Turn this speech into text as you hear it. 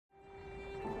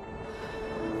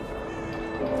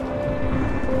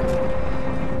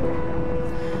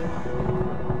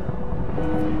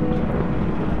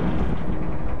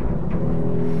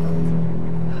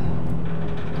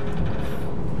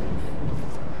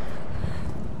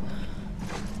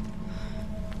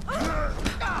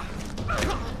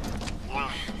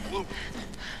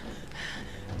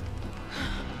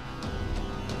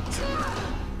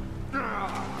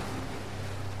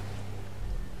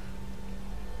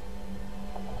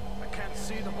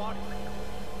see the body.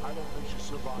 I don't think she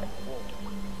survived the war.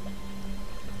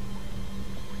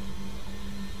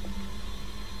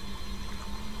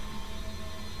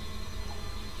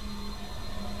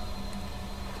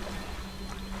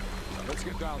 Let's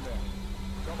get down there.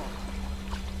 Come on.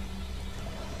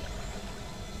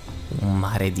 Un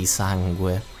mare di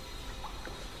sangue.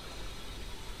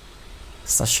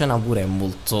 Sta scena pure è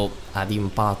molto ad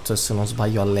impatto e se non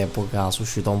sbaglio all'epoca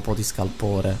suscitò un po' di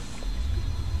scalpore.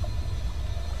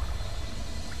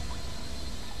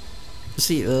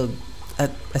 Sì,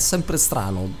 è sempre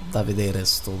strano da vedere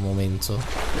sto momento.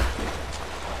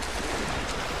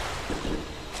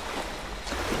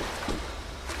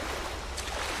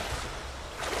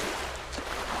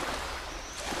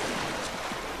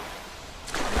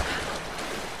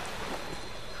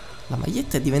 La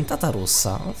maglietta è diventata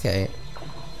rossa, ok.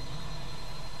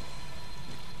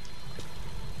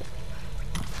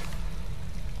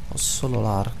 Ho solo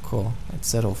l'arco e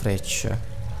 0 frecce.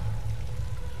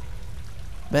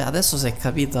 Beh, adesso si è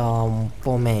capita un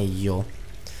po' meglio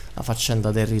la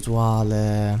faccenda del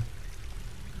rituale.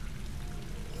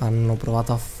 Hanno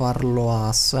provato a farlo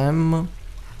a Sam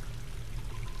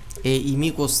e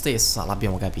Imiko stessa,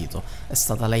 l'abbiamo capito, è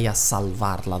stata lei a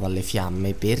salvarla dalle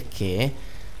fiamme perché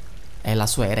è la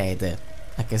sua erede,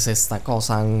 anche se sta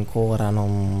cosa ancora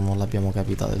non l'abbiamo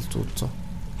capita del tutto.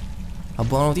 La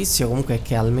buona notizia comunque è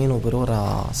che almeno per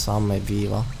ora Sam è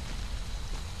viva.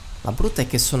 La brutta è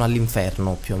che sono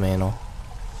all'inferno più o meno.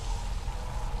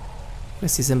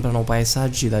 Questi sembrano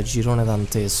paesaggi da girone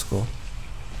dantesco.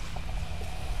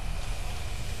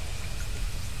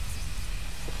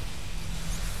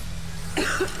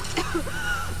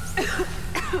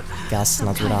 Gas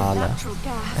naturale.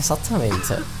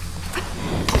 Esattamente.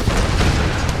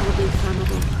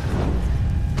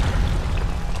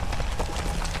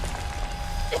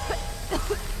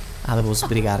 Ah, devo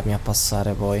sbrigarmi a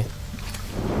passare poi.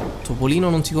 Topolino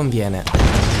non ti conviene.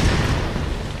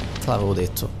 Te l'avevo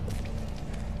detto.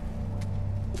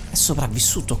 È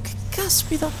sopravvissuto, che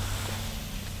caspita.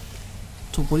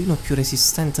 Topolino più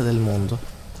resistente del mondo.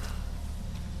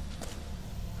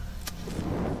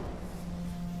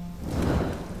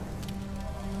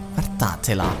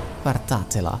 Guardatela,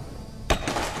 guardatela.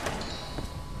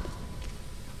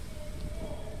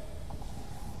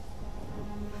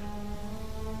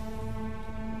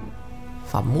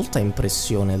 Fa molta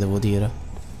impressione, devo dire.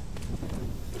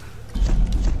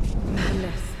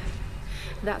 Madness.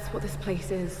 That's what this place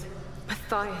is.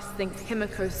 Matthias thinks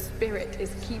Himiko's spirit is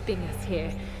keeping us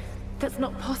here. That's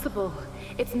not possible.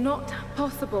 It's not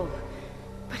possible.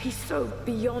 But he's so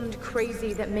beyond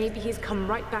crazy that maybe he's come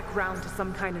right back round to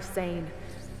some kind of sane.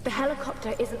 The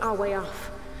helicopter isn't our way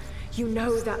off. You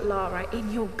know that, Lara,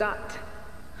 in your gut.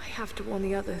 I have to warn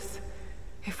the others.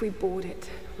 If we board it,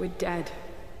 we're dead.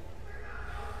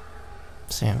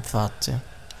 Sì, infatti.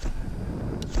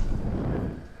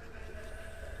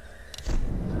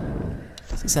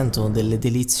 Si sentono delle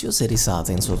deliziose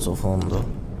risate in sottofondo.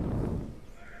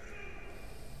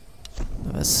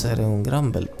 Deve essere un gran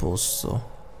bel posto.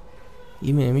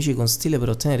 Elimina i nemici con stile per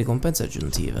ottenere ricompense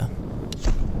aggiuntive.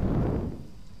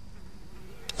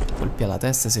 Colpi alla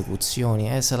testa,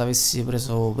 esecuzioni. Se l'avessi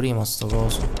preso prima sto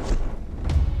coso.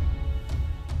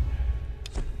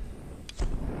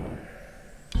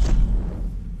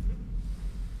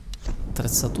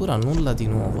 Attrezzatura nulla di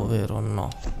nuovo, vero? No.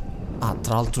 Ah,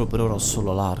 tra l'altro per ora ho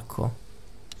solo l'arco.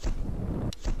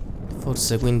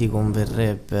 Forse quindi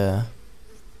converrebbe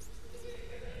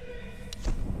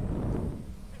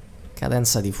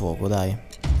cadenza di fuoco, dai.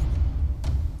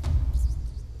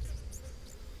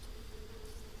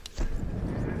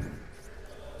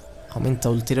 Aumenta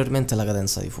ulteriormente la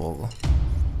cadenza di fuoco.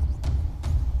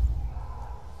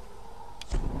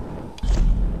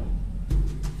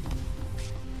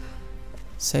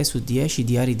 6 su 10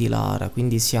 diari di Lara,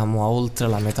 quindi siamo a oltre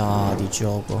la metà di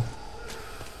gioco.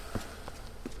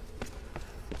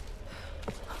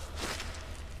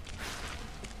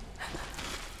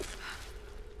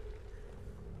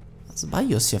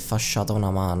 Sbaglio, si è fasciata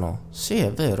una mano. Sì,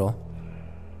 è vero.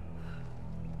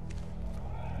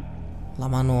 La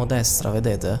mano destra,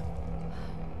 vedete?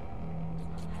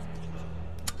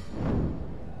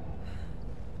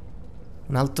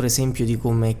 Un altro esempio di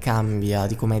come cambia,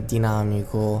 di come è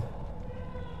dinamico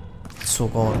il suo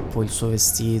corpo, il suo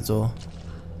vestito.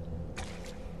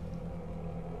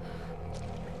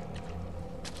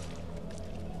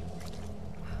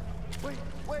 Wait.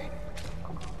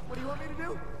 What do you want me to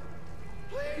do?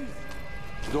 Please.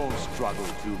 Don't struggle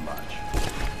too much.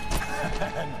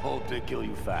 And hope to kill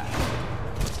you fast.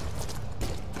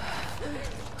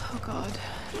 Oh God.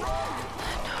 What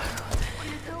are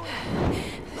you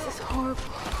doing? is horrible.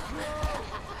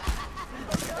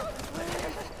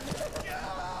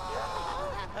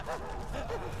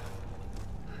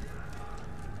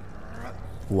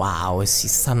 Wow, e si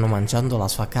stanno mangiando la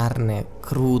sua carne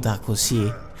cruda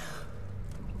così.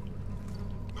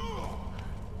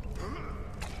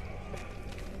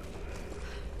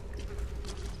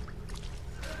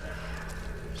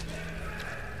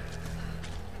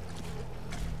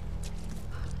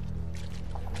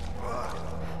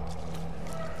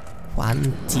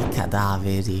 Quanti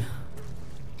cadaveri.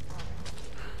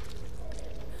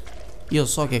 Io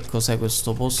so che cos'è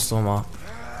questo posto, ma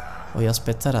voglio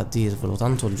aspettare a dirvelo.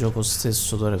 Tanto il gioco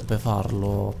stesso dovrebbe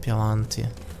farlo più avanti.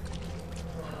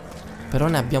 Però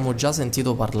ne abbiamo già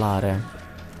sentito parlare.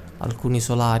 Alcuni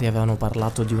solari avevano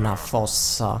parlato di una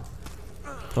fossa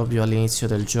proprio all'inizio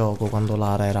del gioco, quando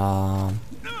Lara era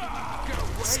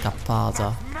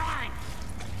scappata.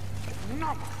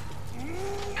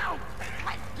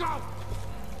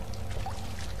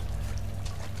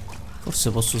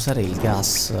 Forse posso usare il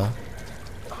gas.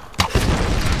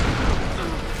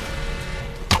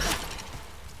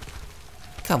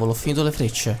 Cavolo, ho finito le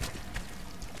frecce.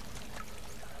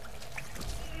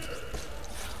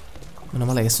 Meno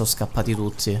male che sono scappati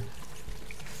tutti.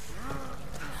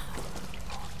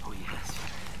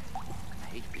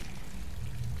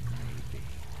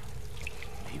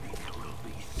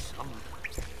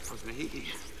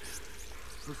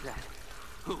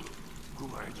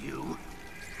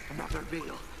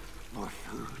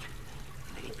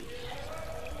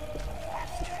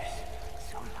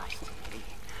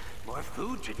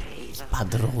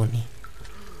 Padroni.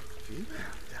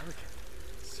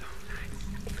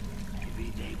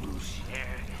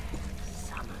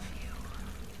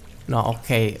 No,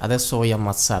 ok, adesso voglio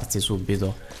ammazzarti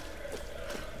subito.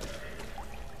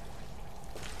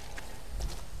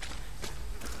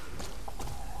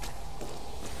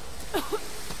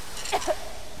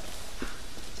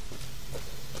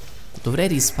 Dovrei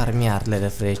risparmiarle le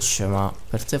frecce, ma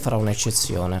per te farò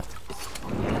un'eccezione.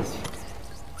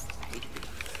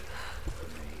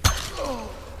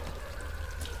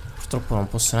 Purtroppo non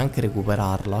posso neanche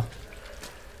recuperarla.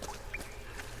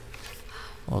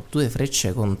 Ho 2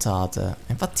 frecce contate.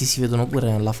 Infatti si vedono pure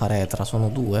nella faretra, sono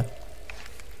 2.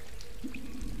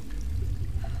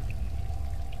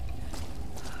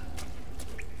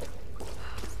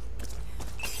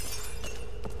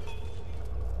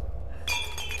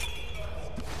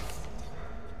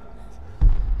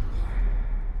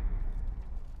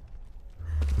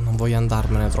 Non voglio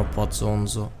andarmene troppo a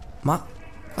zonzo. Ma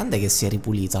quando è che si è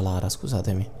ripulita Lara?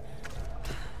 Scusatemi.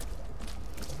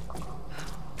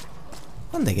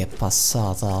 Quando è che è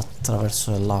passata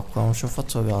attraverso dell'acqua? Non ci ho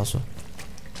fatto caso.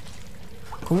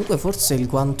 Comunque forse il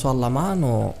guanto alla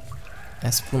mano è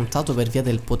spuntato per via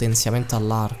del potenziamento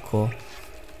all'arco,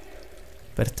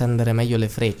 per tendere meglio le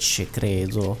frecce,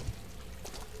 credo.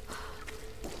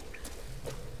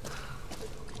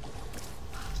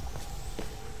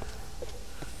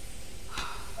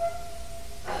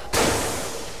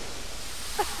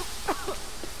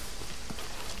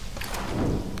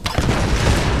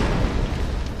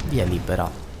 Via libera.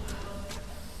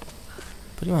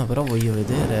 Prima però voglio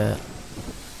vedere.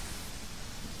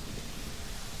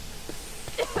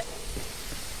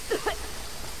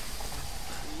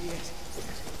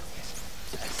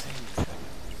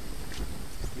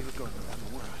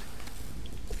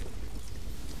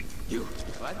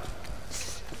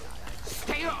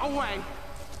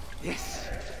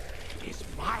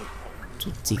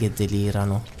 Tutti che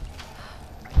delirano.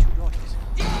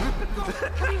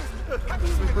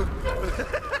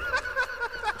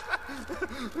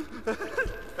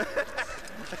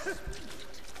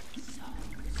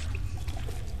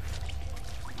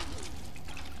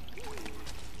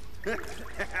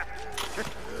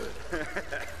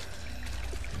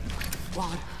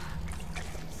 Water,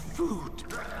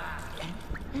 food,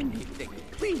 anything,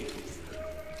 please.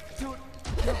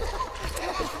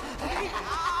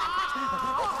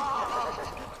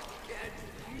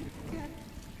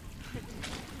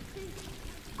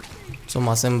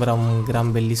 Insomma, sembra un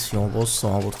gran bellissimo posto,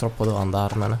 ma purtroppo devo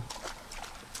andarmene.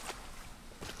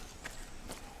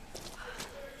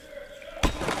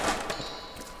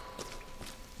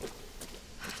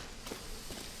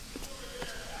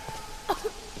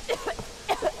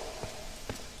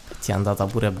 Ti è andata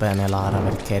pure bene Lara,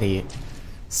 perché eri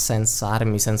senza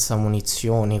armi, senza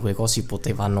munizioni. Quei cosi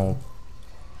potevano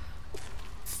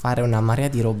fare una marea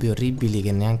di robe orribili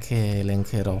che neanche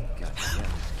elencherò.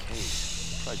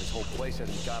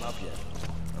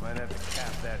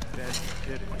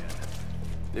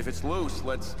 If it's loose,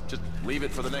 let's just leave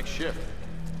it for the next shift.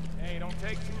 Hey, don't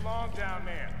take too long down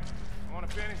there. Want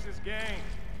to finish this game?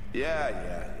 Yeah.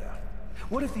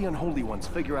 What if the unholy ones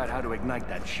figure out how to ignite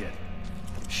that shit?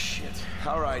 Shit.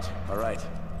 All right.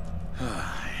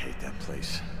 I hate that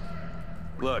place.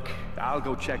 Look, I'll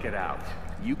go check it out.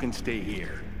 You can stay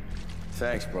here.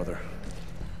 Thanks, brother.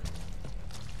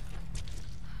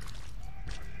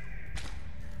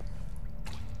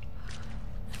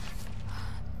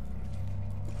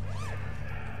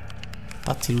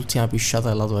 Fatti l'ultima pisciata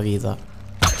della tua vita.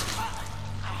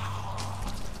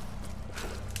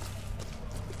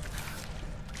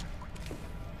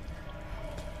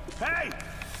 Hey!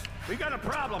 We got a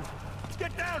problem!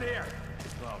 Get down here!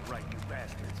 All right, you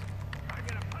bastards. I'm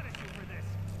gonna punish you for this.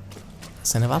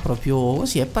 Se ne va proprio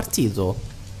così, è partito.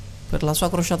 Per la sua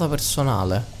crociata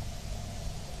personale.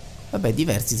 Vabbè,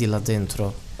 divertiti là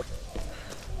dentro.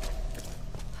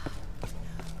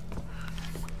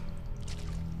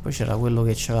 Poi c'era quello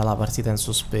che c'aveva la partita in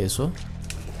sospeso.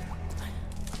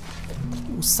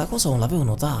 Sta cosa non l'avevo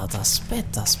notata.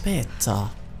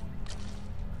 Aspetta.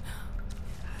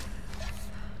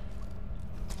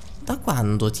 Da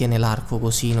quando tiene l'arco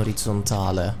così in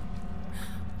orizzontale?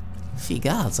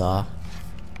 Figata.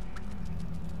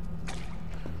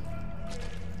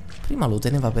 Prima lo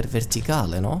teneva per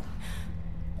verticale, no?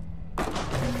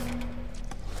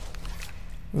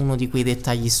 Uno di quei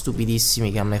dettagli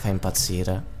stupidissimi che a me fa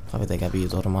impazzire. Avete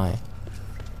capito ormai.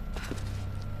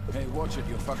 Hey, watch it,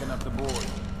 you're fucking up the board.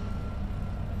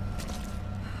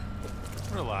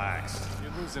 Relax.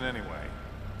 You're losing anyway.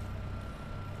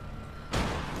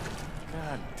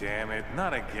 God damn it,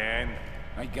 not again.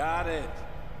 I got it.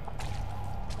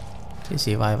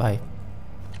 Sì, vai.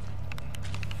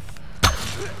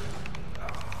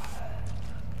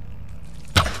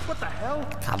 What the hell?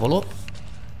 Cavolo.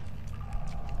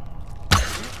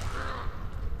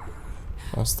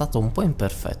 Sono stato un po'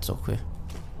 imperfetto qui.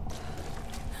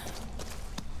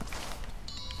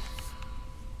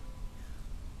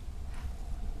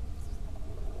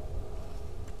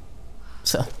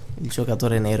 Il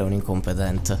giocatore nero è un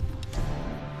incompetente.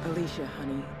 Alicia,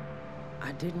 honey,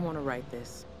 I didn't want to write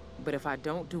this, but if I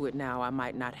don't do it now, I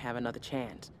might not have another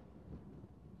chance.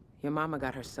 Your mama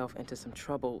got herself into some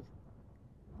trouble,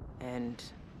 and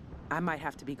I might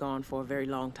have to be gone for a very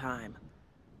long time.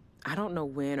 I don't know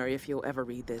when or if you'll ever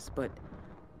read this, but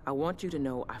I want you to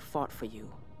know I fought for you.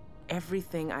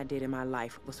 Everything I did in my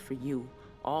life was for you.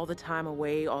 All the time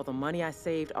away, all the money I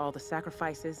saved, all the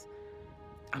sacrifices.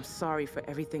 I'm sorry for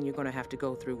everything you're gonna have to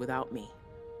go through without me.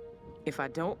 If I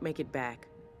don't make it back,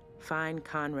 find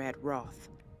Conrad Roth.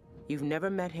 You've never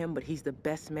met him, but he's the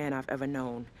best man I've ever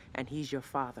known, and he's your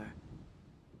father.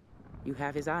 You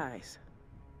have his eyes.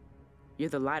 You're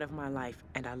the light of my life,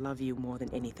 and I love you more than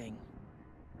anything.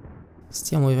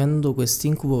 Stiamo vivendo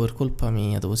quest'incubo per colpa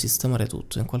mia, devo sistemare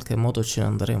tutto, in qualche modo ce ne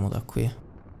andremo da qui.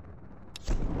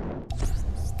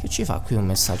 Che ci fa qui un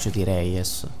messaggio di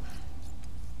Reyes?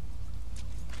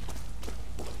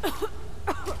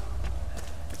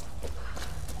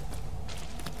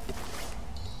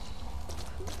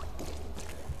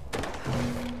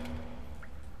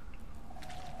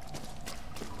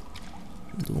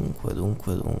 Dunque.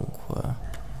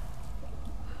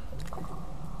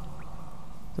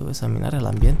 Devo esaminare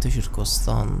l'ambiente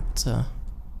circostante.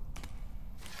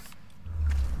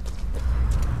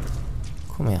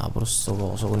 Come apro sto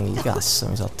coso? Con il gas,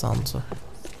 mi sa tanto.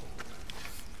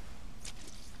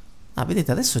 Ah,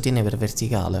 vedete, adesso tiene per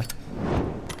verticale.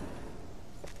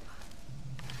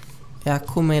 E a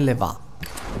come le va.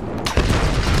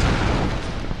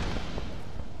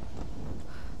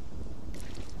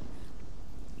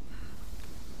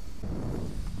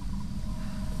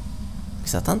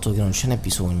 Sa tanto che non ce n'è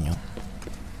bisogno.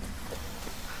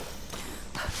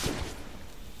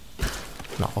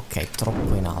 No, ok,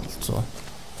 troppo in alto.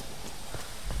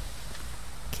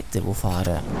 Che devo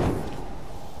fare?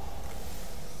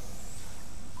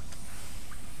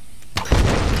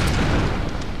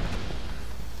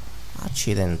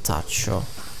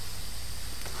 Accidentaccio.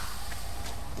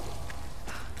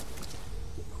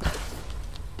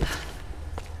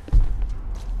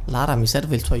 Lara, mi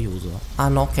serve il tuo aiuto. Ah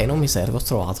no, ok, non mi serve, ho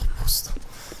trovato a posto.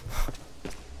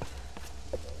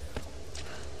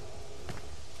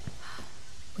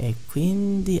 E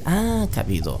quindi... ah,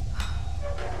 capito.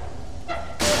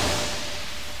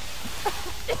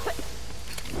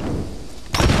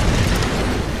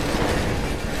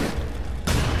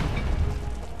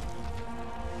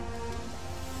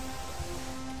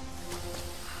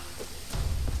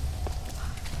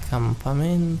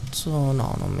 Campamento...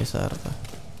 no, non mi serve.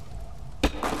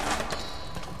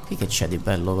 Che c'è di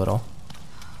bello però?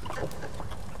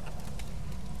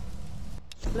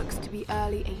 Looks to be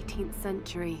early 18th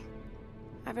century.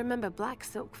 I remember black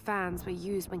silk fans were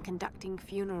used when conducting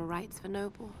funeral rites for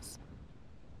nobles.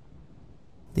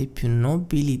 Dei più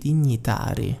nobili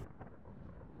dignitari.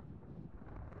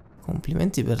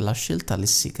 Complimenti per la scelta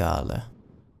lessicale.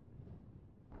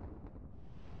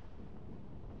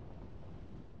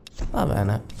 Va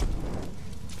bene.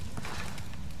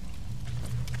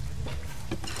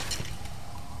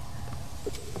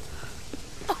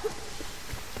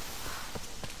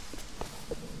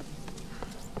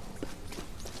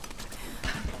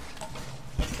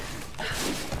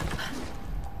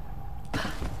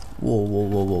 Wow, wow,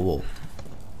 wow, wow, wow.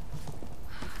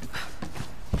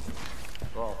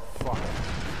 Oh, fuck.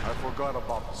 I forgot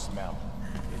about the smell.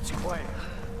 It's quiet.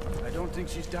 I don't think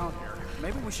she's down here.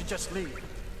 Maybe we should just leave.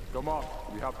 Come on,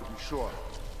 we have to be sure.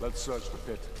 Let's search the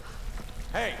pit.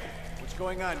 Hey, what's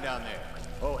going on down there?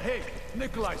 Oh, hey,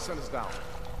 Nikolai sent us down.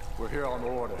 We're here on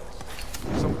orders.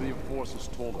 Some of the enforcers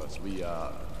told us we,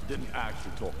 didn't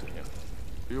actually talk to him.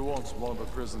 He wants one of the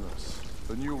prisoners.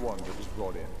 The new one that was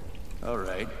brought in. All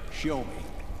right, show me.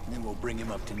 And then we'll bring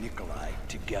him up to Nikolai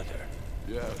together.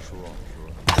 Yeah, sure.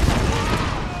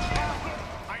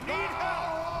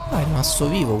 Ah, è rimasto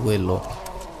vivo quello.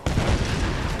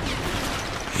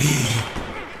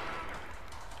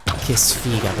 Che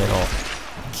sfiga però.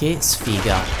 Che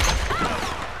sfiga.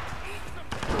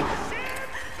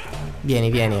 Vieni,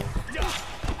 vieni.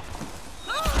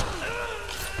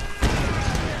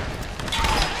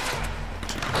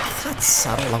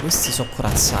 Cazzarola, questi sono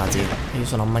corazzati. Io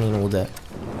sono a mani nude.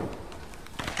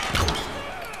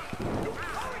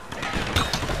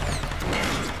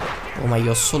 Oh, ma io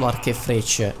ho solo archi e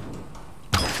frecce.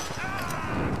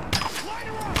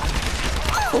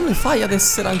 Come fai ad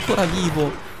essere ancora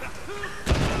vivo?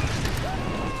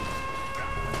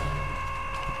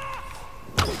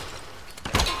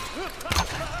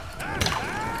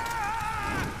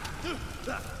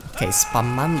 Ok,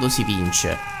 spammando si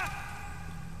vince.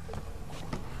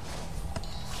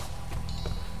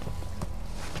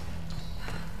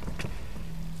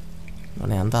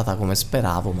 Non è andata come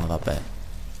speravo, ma vabbè.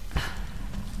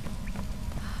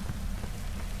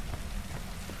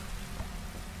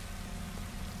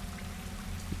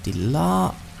 Di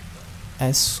là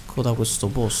esco da questo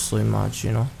posto,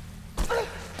 immagino.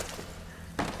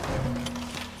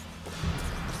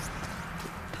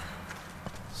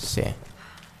 Sì.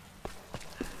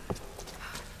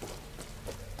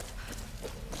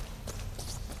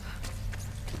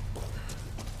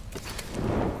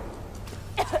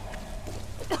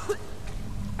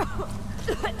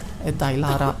 E dai,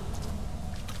 Lara.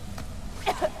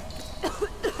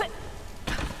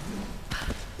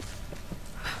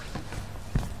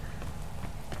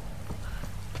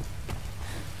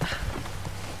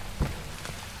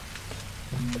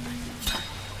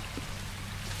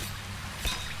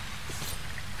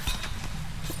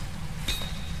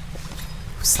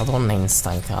 Questa donna è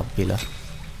instancabile.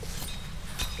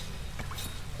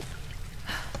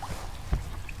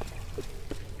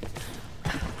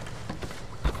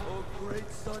 Oh great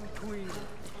Sun Queen,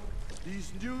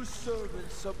 these new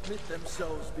servants submit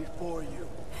themselves before you.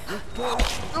 With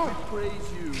voices we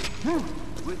praise you.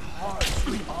 With hearts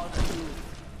we honor you.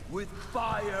 With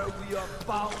fire we are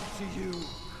bound to you.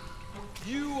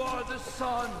 You are the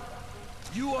sun.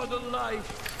 You are the light.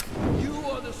 You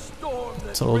are the storm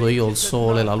that Solo io il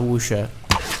sole, la luce.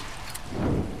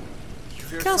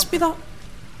 Caspita. Ok,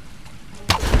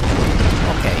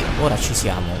 ora ci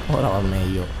siamo. Ora va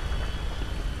meglio.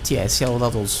 Si è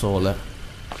lodato il sole.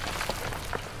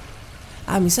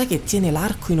 Ah, mi sa che tiene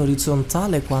l'arco in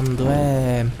orizzontale quando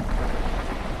è...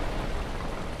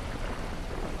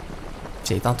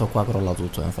 Sì, tanto qua crolla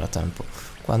tutto nel frattempo.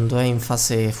 Quando è in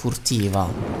fase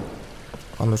furtiva.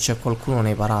 Quando c'è qualcuno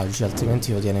nei paraggi,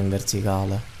 altrimenti lo tiene in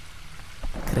verticale.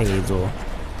 Credo.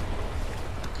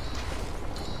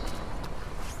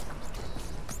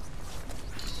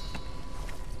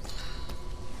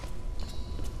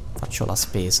 Faccio la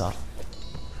spesa.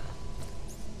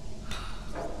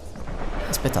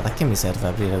 Aspettate, a che mi serve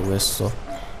aprire questo?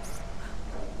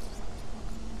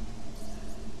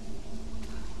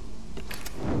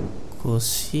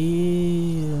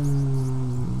 Così...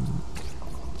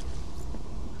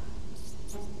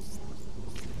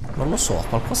 Non lo so, a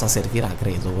qualcosa servirà,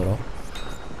 credo, però.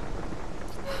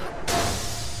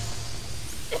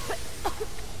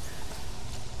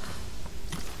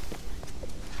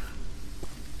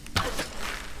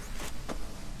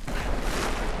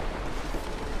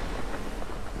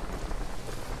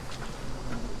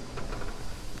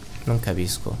 Non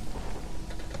capisco.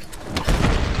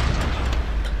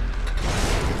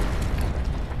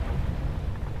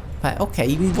 Beh, ok,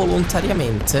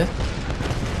 involontariamente.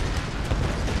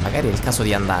 Magari è il caso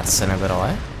di andarsene però,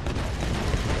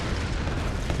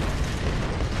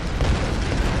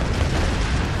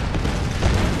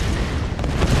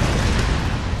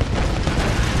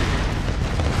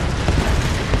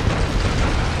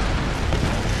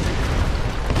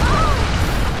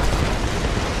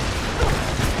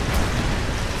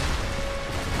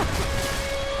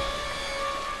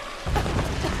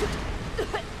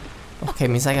 Ok,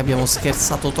 mi sa che abbiamo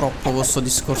scherzato troppo con questo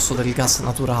discorso del gas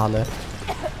naturale.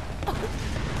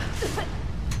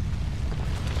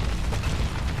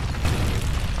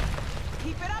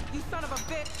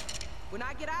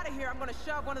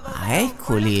 Ah,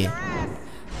 eccoli.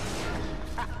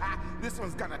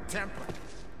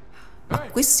 Ma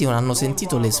questi non hanno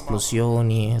sentito le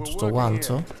esplosioni e tutto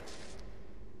quanto?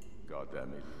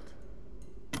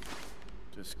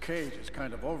 This cage is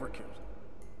kind of overkill.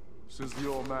 Since the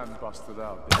old man busted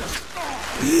out.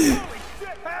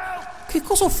 Che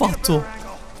cosa ho fatto?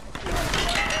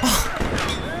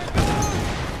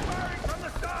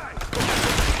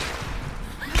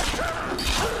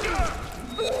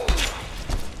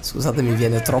 Scusate, mi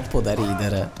viene troppo da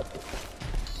ridere.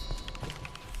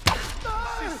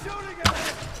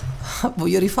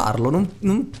 Voglio rifarlo,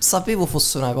 non sapevo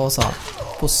fosse una cosa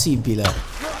possibile.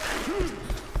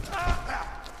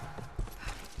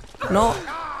 No,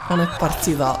 non è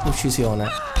partita l'uccisione.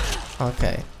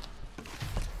 Ok.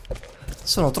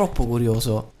 Sono troppo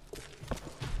curioso.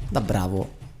 Da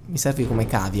bravo. Mi servi come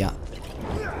cavia.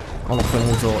 Non ho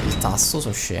premuto il tasto,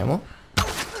 sono scemo.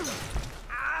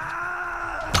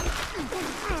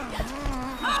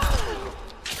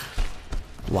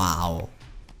 Wow.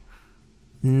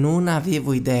 Non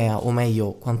avevo idea, o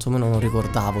meglio, quantomeno non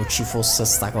ricordavo ci fosse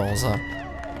sta cosa.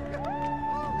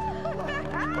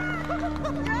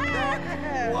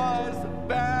 That was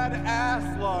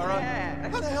badass, Laura.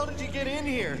 How the hell did you get in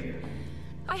here?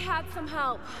 I had some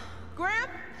help.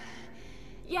 Gramp?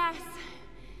 Yes.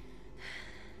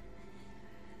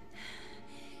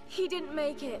 He didn't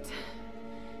make it.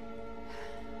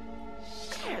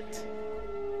 Shit.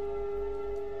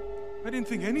 I didn't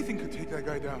think anything could take that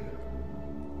guy down.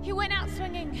 He went out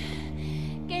swinging.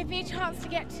 Gave me a chance to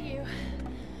get to you.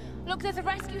 Look, there's a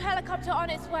rescue helicopter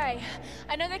on its way.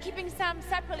 I know they're keeping Sam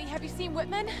separately. Have you seen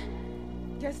Whitman?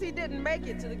 Guess he didn't make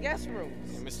it to the guest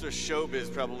rooms. Yeah, Mr.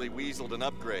 Showbiz probably weaseled an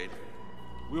upgrade.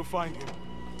 We'll find him.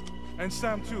 And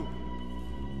Sam too.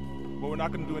 But we're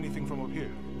not gonna do anything from up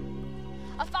here.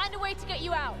 I'll find a way to get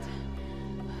you out.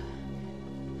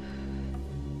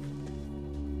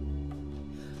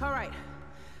 All right,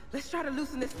 let's try to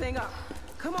loosen this thing up.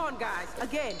 Come on, guys,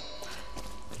 again.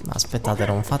 Ma aspettate,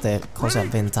 non fate cose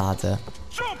avventate.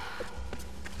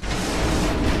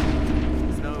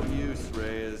 It's no use,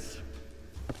 Reyes.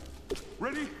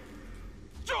 Ready?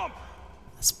 Jump!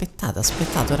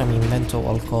 Aspettate, ora mi invento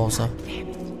qualcosa.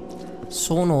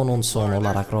 Sono o non sono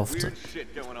Lara Croft? Weird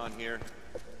shit going on here.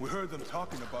 We heard them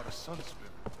talking about a sun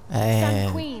spirit.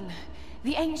 Sun Queen,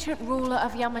 the ancient ruler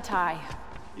of Yamatai.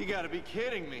 You gotta be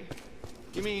kidding me.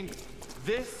 You mean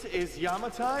this is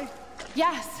Yamatai?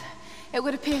 Yes, it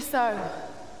would appear so.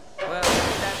 Well,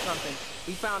 that's something.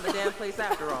 We found the damn place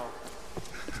after all.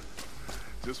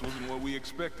 This wasn't what we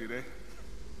expected,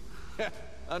 eh?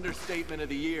 Understatement of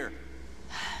the year.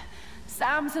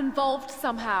 Sam's involved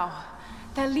somehow.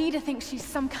 Their leader thinks she's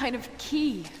some kind of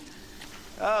key.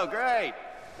 Oh, great.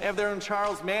 They have their own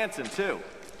Charles Manson, too.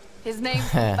 His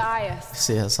name's Matthias.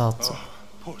 Sì, esatto.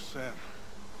 Poor Sam.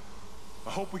 I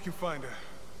hope we can find her.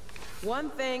 One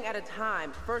thing at a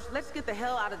time. First, let's get the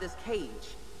hell out of this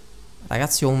cage.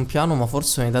 Ragazzi, ho un piano, ma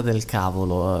forse un'idea del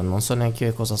cavolo. Non so neanche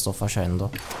io cosa sto facendo.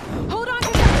 Hold on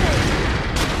to that.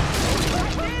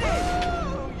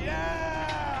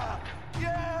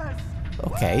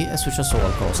 Ok, è successo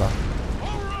qualcosa.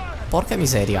 Porca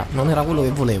miseria, non era quello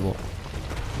che volevo.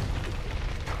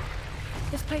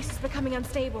 This place is becoming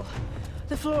unstable.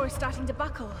 The floor is starting to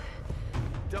buckle.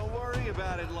 Don't worry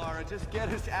about it, Laura. Just get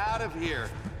us out of here.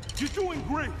 You're doing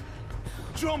great.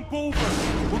 Jump over.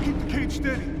 We'll keep the cage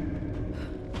steady.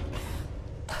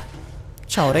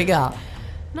 Ciao, regà.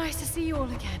 Nice to see you all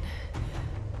again.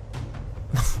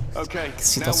 Okay. Che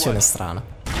situazione strana.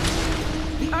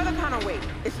 The other counterweight.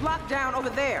 It's locked down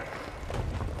over there.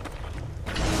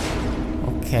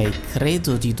 Ok,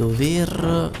 credo di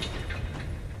dover...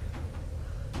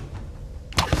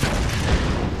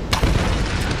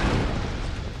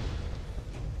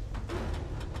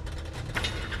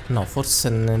 No, forse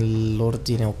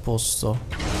nell'ordine opposto.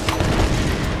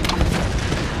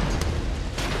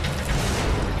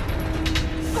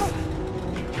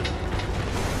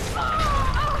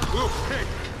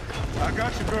 I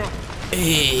got you, girl.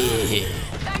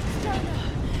 Thanks, Jonah.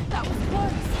 That was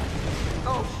close.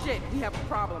 shit, we have a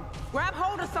problem. Grab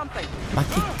hold of something. Ma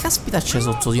che caspita c'è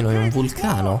sotto di noi? Un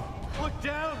vulcano? Look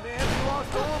down, man. We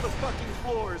lost all the fucking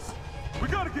floors. We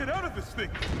gotta get out of this thing.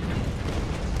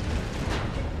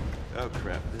 Oh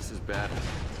crap, this is bad.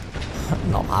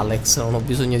 No, Alex, non ho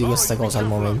bisogno di queste cose al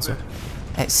momento.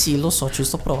 Sì, lo so, ci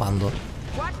sto provando.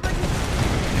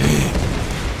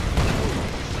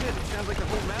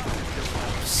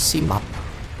 Sì, ma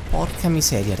porca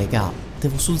miseria, regà.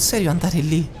 Devo sul serio andare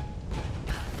lì.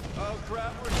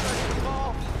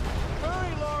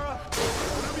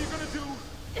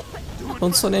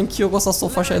 Non so neanch'io cosa sto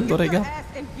facendo, regà.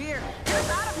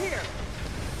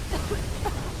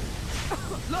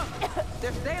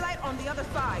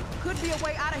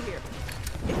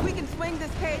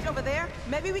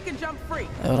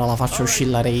 E ora la faccio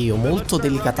oscillare io, molto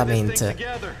delicatamente.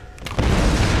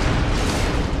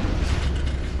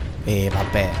 E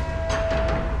vabbè.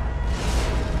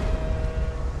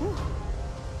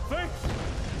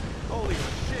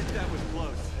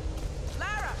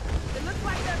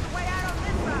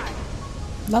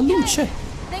 La luce.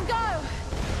 Then go.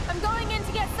 I'm going in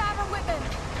to get Sam and Whitman.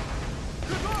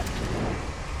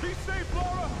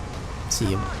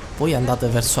 Sì, voi andate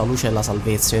verso la luce della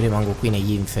salvezza, io rimango qui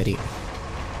negli inferi.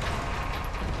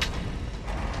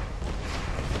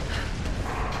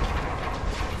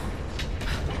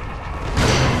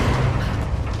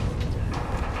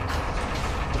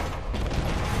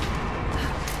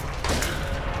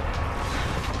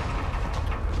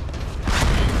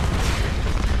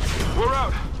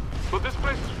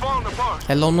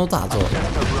 E l'ho notato.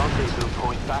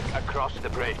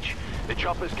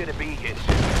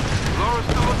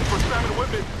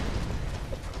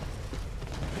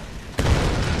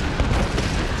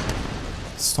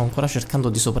 Sto ancora cercando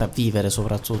di sopravvivere,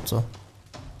 soprattutto.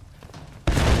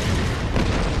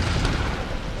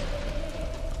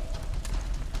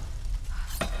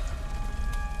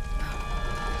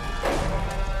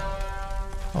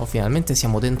 Oh, finalmente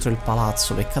siamo dentro il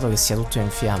palazzo. Peccato che sia tutto in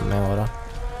fiamme ora.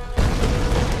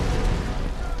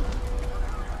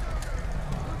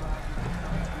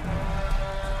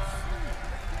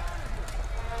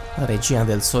 La regina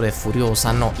del sole è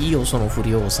furiosa. No, io sono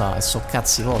furiosa e so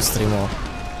cazzi vostri, mo.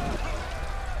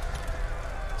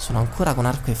 Sono ancora con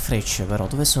arco e frecce, però.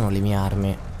 Dove sono le mie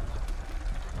armi?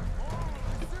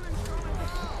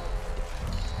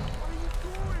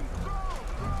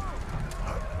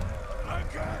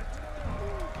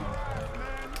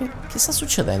 Che sta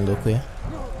succedendo qui?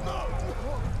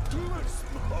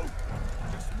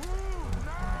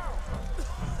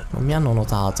 Non mi hanno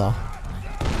notata.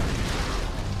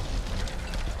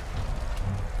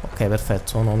 Ok,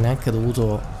 perfetto, non ho neanche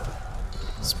dovuto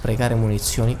sprecare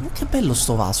munizioni. Ma che bello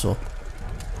sto vaso.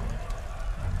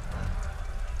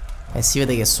 E si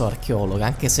vede che sono archeologa,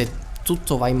 anche se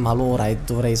tutto va in malora e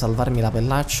dovrei salvarmi la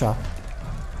pellaccia.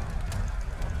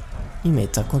 Mi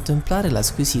metto a contemplare la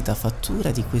squisita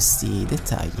fattura di questi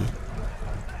dettagli.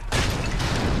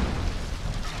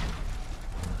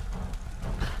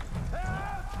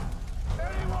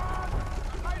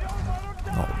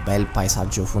 Oh, bel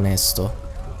paesaggio funesto.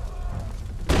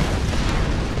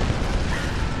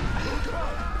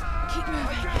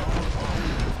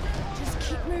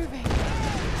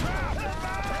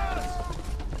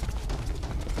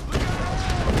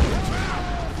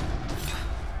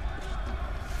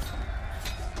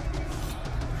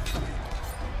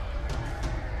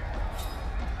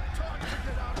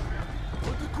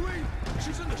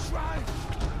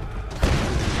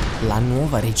 La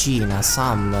nuova regina,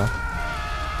 Sam.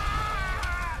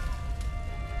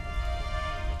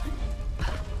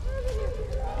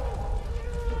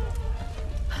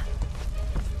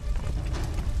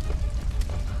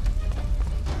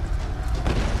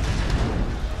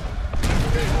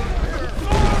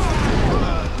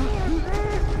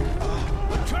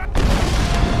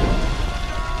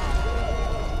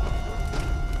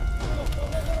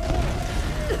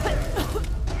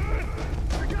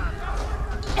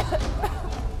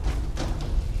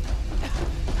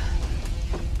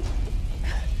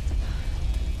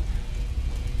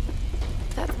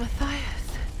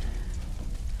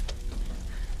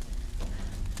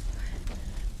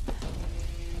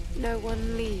 No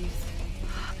one leaves.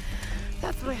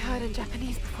 That's what I heard in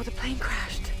Japanese before the plane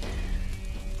crashed.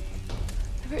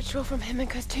 The ritual from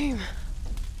Himiko's tomb.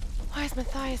 Why is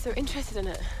Matthias so interested in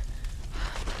it?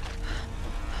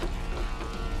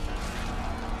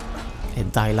 E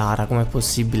dai Lara, com'è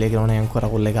possibile che non hai ancora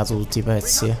collegato tutti i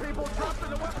pezzi?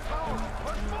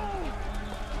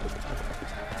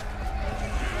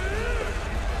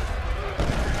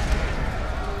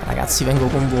 Ragazzi, vengo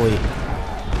con voi.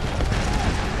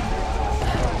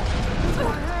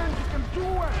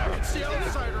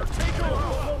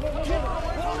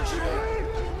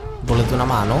 Date una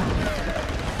mano?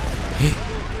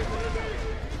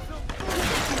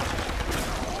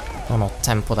 Non ho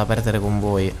tempo da perdere con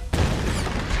voi.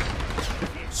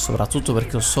 Soprattutto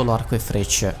perché ho solo arco e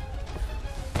frecce.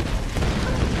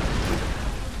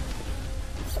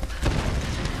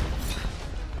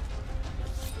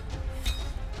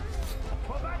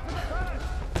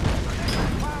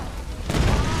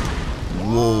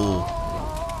 Wow.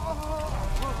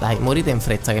 Dai, morite in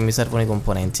fretta che mi servono i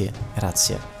componenti.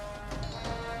 Grazie.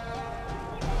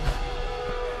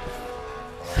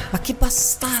 Ma che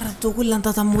bastardo! Quello è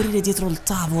andato a morire dietro il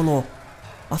tavolo.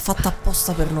 L'ha fatta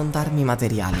apposta per non darmi i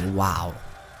materiali. Wow.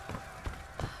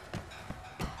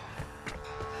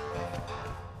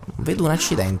 Non vedo un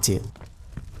accidenti.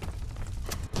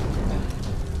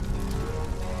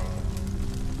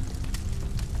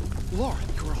 Laura,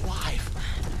 you're alive.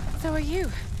 So are you.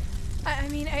 I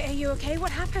mean, are you okay?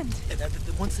 What happened?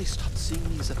 Once they stopped seeing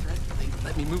me as a threat, they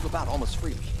let me move about almost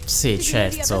freely. Sì, Did you know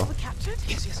the others certo. were captured?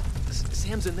 Yes.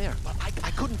 Sam's in there, but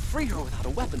I couldn't free her without a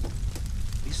weapon.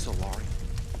 These Solari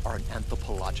are an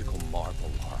anthropological marvel,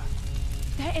 Laura.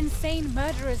 They're insane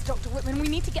murderers, Dr. Whitman. We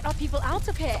need to get our people out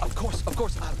of here. Of course.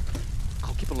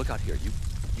 I'll keep a lookout here. You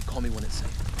call me when it's safe.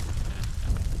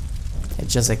 E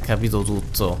già si è capito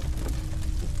tutto.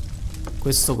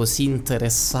 Questo così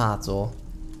interessato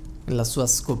nella sua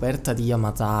scoperta di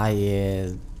Yamatai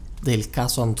e del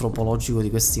caso antropologico di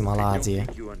questi malati.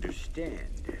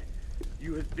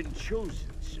 You have been chosen,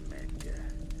 Samantha.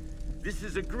 This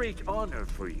is a great honor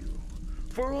for you,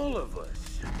 for all of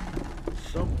us.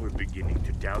 Some were beginning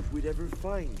to doubt we'd ever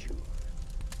find you,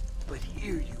 but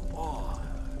here you are.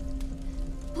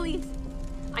 Please,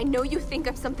 I know you think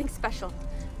I'm something special,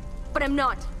 but I'm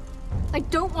not. I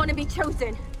don't want to be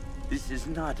chosen. This is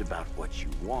not about what you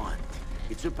want.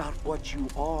 It's about what you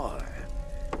are.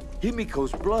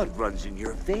 Himiko's blood runs in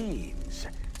your veins.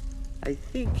 I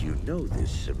think you know this,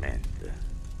 Samantha.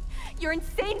 You're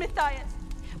insane, Matthias.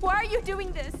 Why are you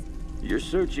doing this? You're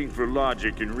searching for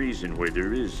logic and reason where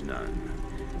there is none.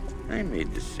 I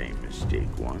made the same mistake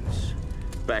once.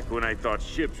 Back when I thought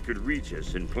ships could reach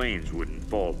us and planes wouldn't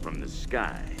fall from the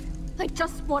sky. I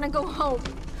just want to go home.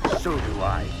 So do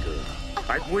I, girl.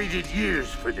 I've waited years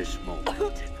for this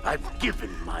moment. I've given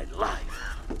my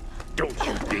life. Don't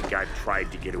you think I've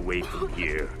tried to get away from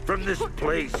here? From this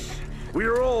place?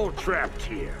 We're all trapped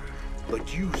here.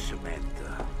 But you,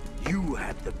 Samantha, you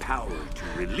have the power to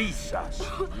release us.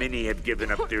 Many have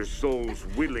given up their souls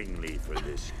willingly for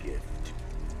this gift.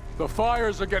 The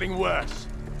fires are getting worse.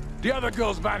 The other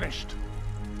girl's vanished.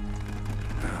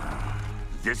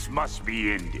 This must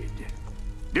be ended.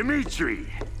 Dimitri,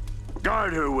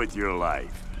 guard her with your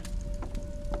life.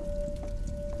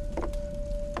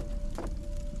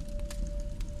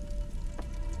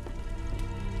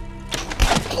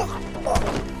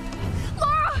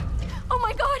 Laura! Oh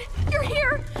my god, you're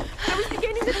here! I was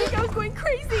beginning to think I was going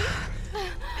crazy.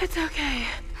 It's okay.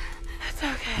 It's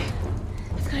okay.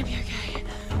 It's gonna be okay.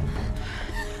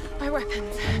 My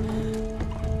weapons.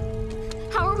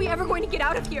 How are we ever going to get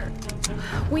out of here?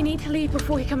 We need to leave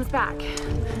before he comes back.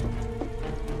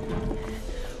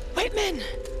 Whitman!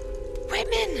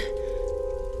 Whitman!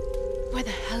 Where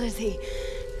the hell is he?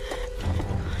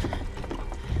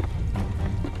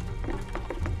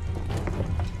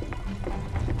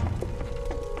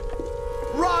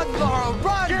 Run, Laura,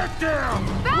 run! Get down!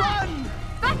 Back! Run!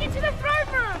 Back into the throne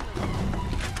room!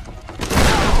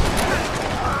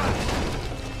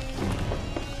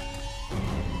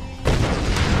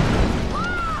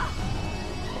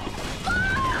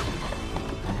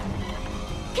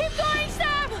 Keep going,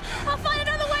 Sam! I'll find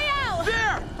another way out!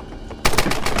 There!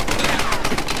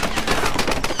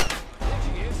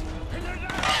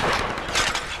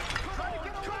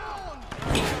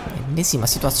 Ennesima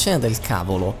situazione del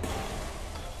cavolo.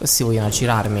 Questi vogliono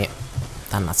girarmi.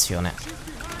 Dannazione.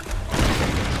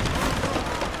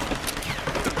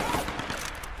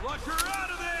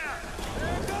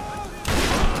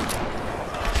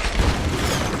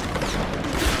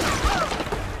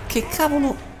 Che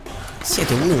cavolo?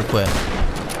 Siete ovunque.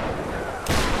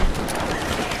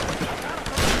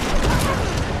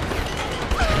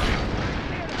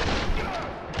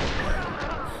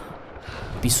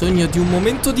 Bisogno di un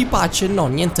momento di pace. No,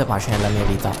 niente pace nella mia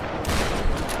vita.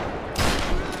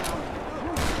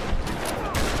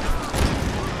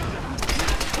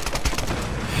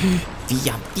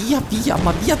 Via, via, via.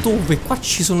 Ma via dove? Qua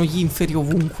ci sono gli inferi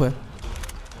ovunque.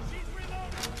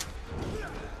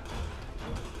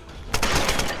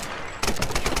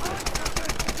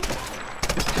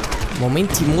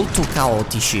 Momenti molto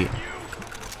caotici.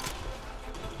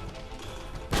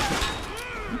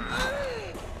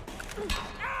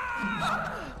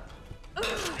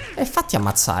 Fatti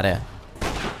ammazzare.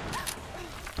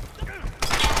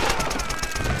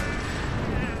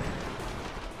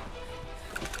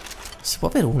 Si può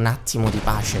avere un attimo di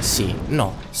pace? Sì.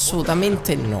 No,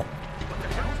 assolutamente no.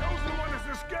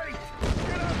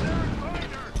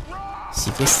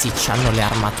 Sì, questi hanno le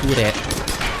armature.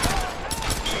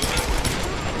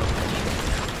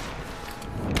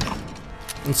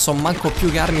 Non so manco più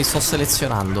che armi sto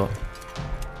selezionando.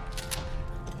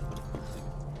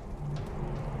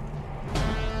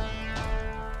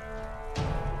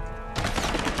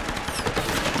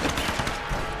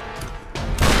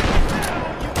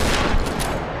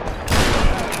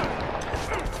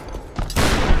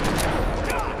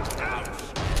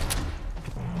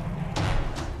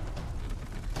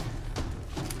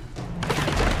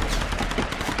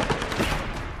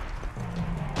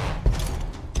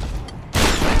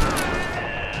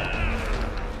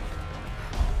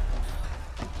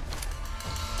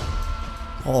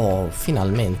 Oh,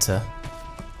 finalmente.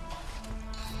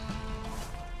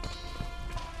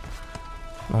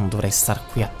 Non dovrei star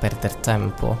qui a perdere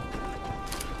tempo.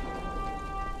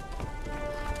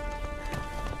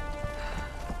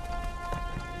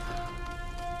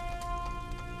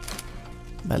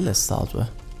 Belle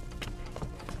statue.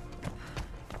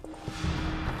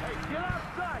 Hey, get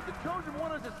outside! The chosen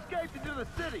one has escaped into the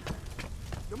city!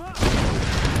 Come on!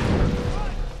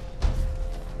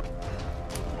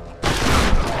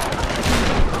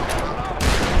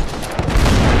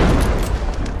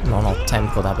 Non ho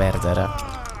tempo da perdere.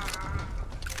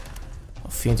 Ho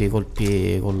finito i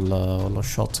colpi con lo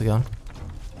shotgun.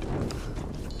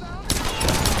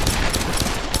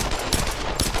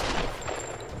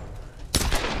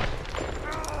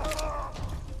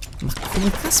 Ma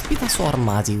come caspita sono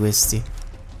armati questi?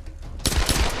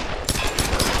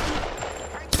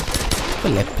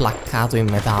 Quello è placcato in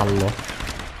metallo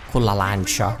con la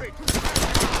lancia.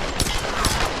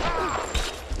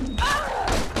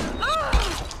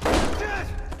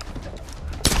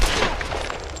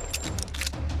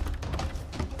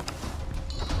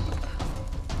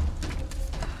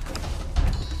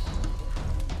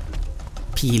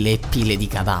 Pile e pile di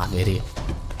cadaveri.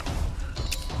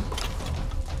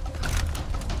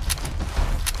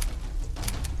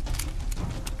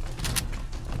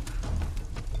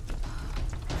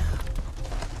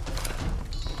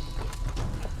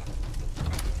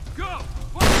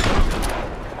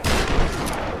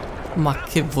 Ma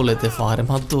che volete fare?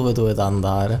 Ma dove dovete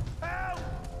andare?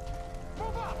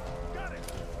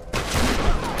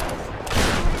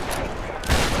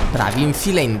 Bravi, in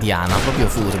fila indiana, proprio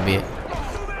furbi.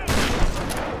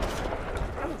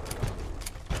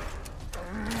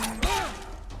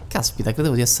 Caspita,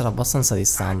 credevo di essere abbastanza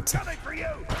distante.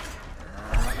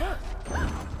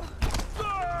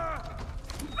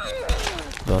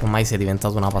 Beh, ormai sei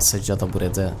diventato una passeggiata pure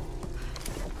te.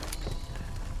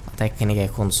 La tecnica è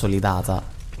consolidata.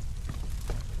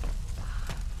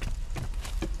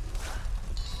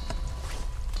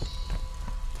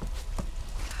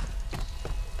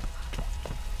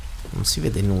 Non si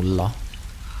vede nulla.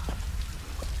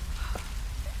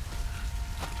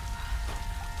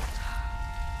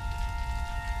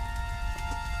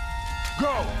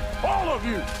 Go! All of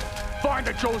you! Find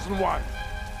the chosen one!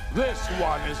 This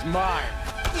one is mine!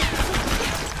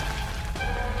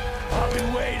 I've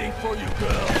been waiting for you,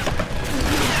 girl!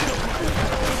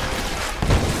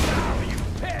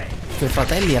 I tuoi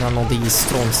fratelli erano degli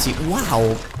stronzi.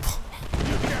 Wow!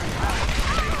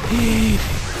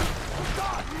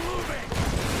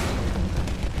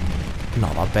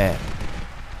 No, vabbè.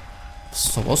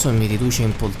 Sto coso mi riduce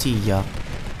in poltiglia.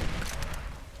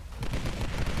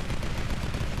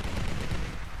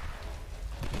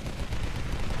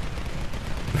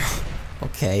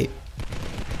 Ok.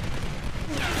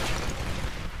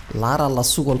 Lara,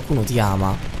 lassù qualcuno ti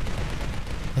ama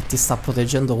e ti sta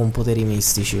proteggendo con poteri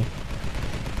mistici.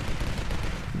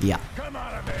 Via.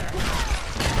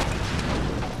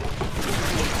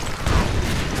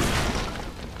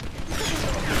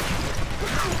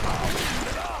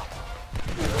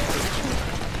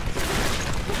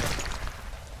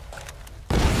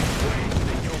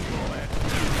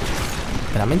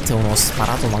 Veramente uno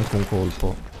sparato manco un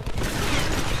colpo.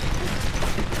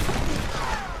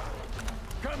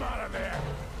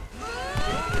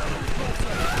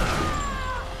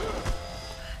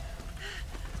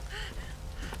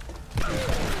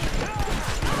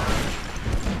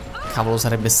 Cavolo,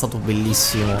 sarebbe stato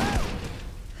bellissimo.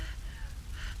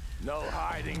 No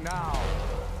hiding now.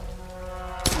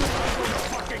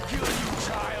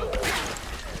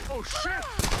 Oh shit.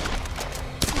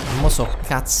 Mo so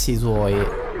cazzi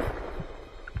tuoi.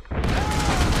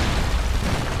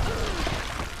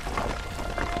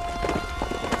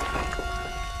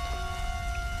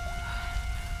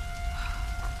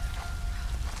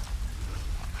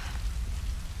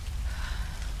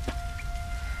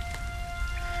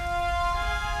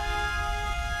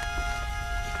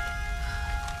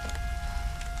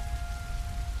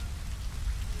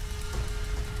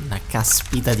 Una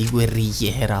caspita di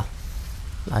guerrigliera.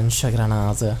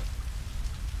 Lanciagranate.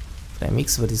 Premi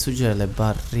X per distruggere le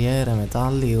barriere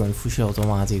metalliche con il fucile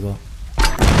automatico.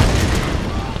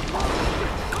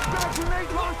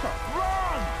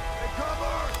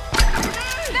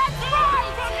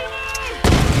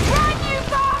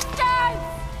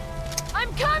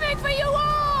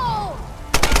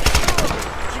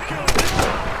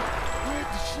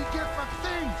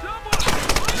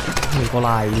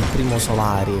 Nicolai, il primo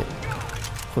Solari,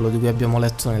 quello di cui abbiamo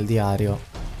letto nel diario.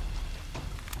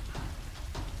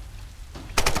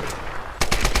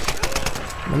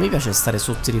 Non mi piace stare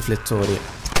sotto i riflettori.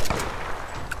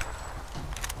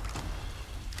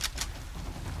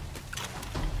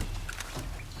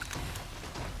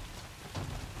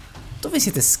 Dove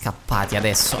siete scappati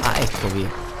adesso? Ah, eccovi.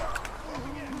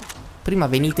 Prima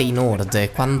venite in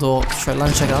orde, quando c'ho il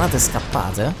lanciagranate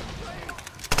scappate?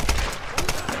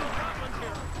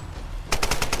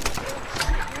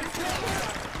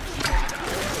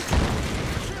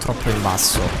 Troppo in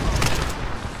basso.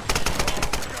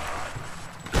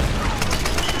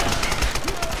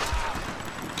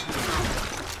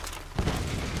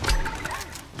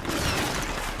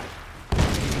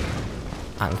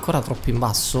 Ancora troppo in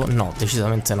basso? No,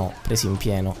 decisamente no. Presi in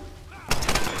pieno.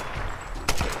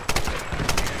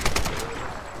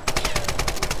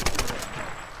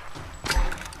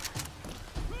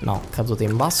 No, cadute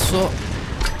in basso.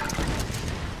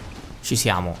 Ci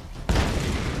siamo.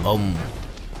 Boom.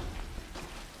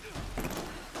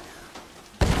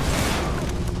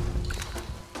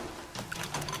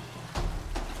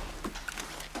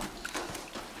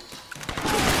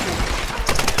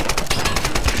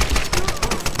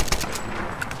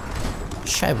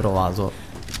 Ci hai provato?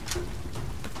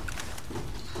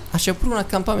 Ah, c'è pure un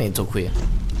accampamento qui.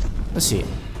 Sì.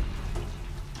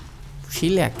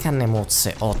 Fucile a canne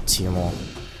mozze, ottimo.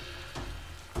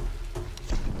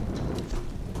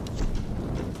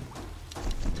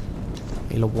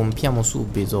 E lo pompiamo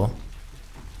subito.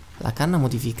 La canna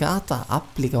modificata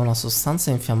applica una sostanza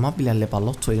infiammabile alle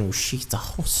pallottole in uscita.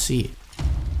 Oh sì.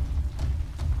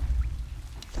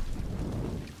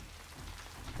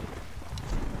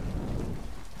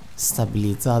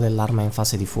 Stabilità dell'arma in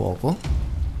fase di fuoco.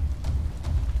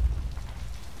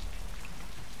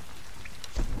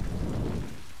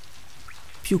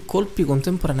 Più colpi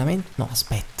contemporaneamente. No,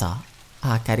 aspetta.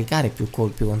 Ah, caricare più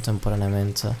colpi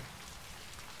contemporaneamente.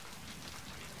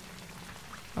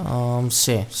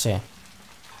 Sì, sì.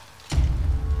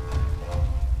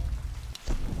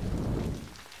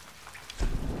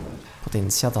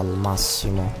 Potenziata al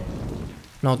massimo.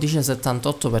 No, dice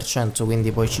 78%,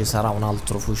 quindi poi ci sarà un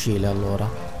altro fucile allora.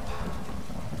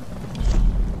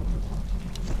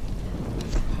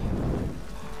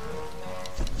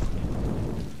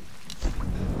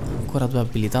 Ancora 2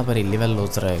 abilità per il livello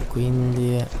 3,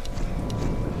 quindi...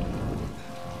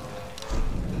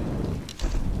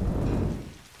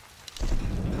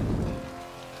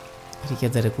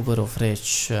 Richiede recupero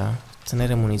frecce.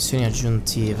 Ottenere munizioni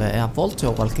aggiuntive. E a volte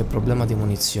ho qualche problema di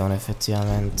munizione,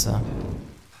 effettivamente.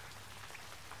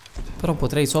 Però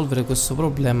potrei risolvere questo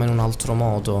problema in un altro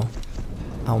modo,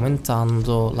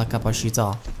 aumentando la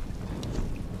capacità.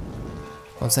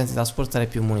 Consente di trasportare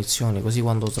più munizioni, così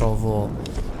quando trovo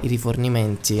i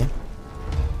rifornimenti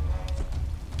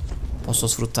posso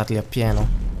sfruttarli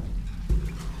appieno.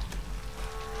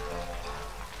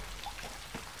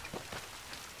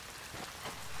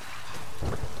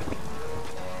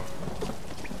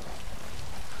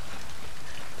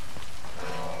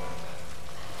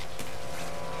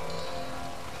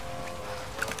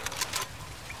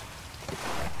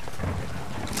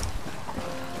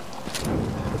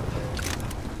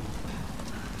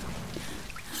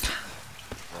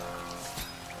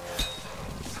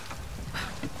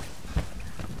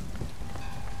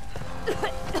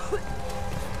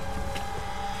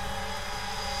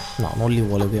 No, non li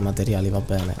vuole quei materiali, va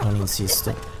bene, non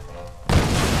insisto.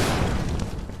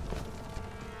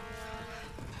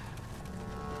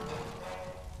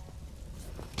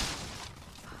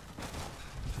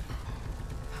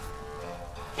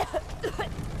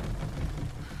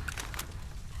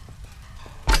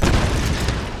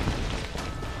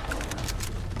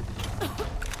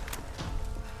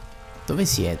 Dove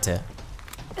siete?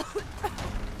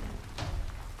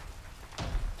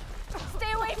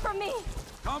 Stay away from me!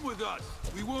 Come with us.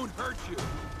 We won't hurt you.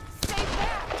 Stay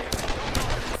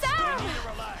back! Sam!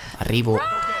 Arrivo.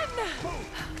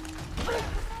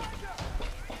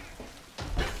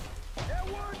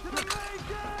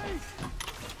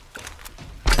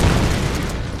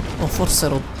 Oh, forse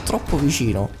ero troppo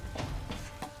vicino.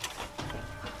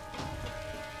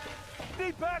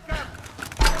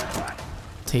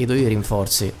 Te li do io i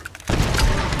rinforzi.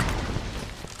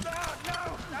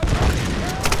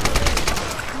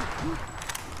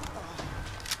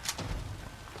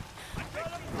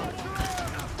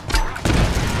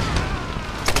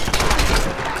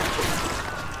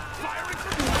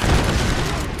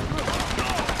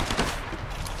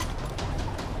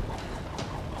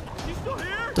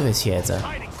 Dove siete?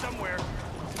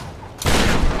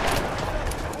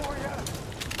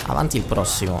 Avanti il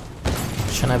prossimo.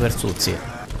 Ce n'è per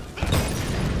tutti.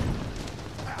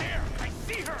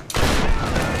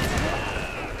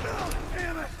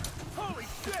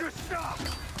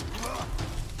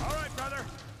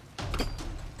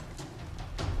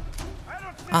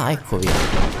 Ah, eccovi.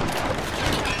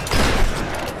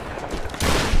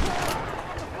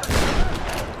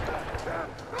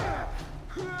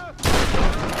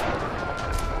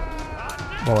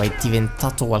 Oh, è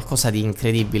diventato qualcosa di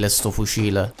incredibile sto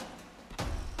fucile.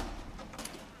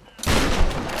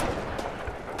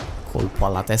 Colpo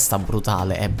alla testa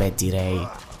brutale, e beh, direi.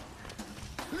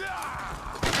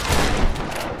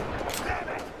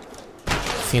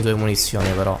 Finito le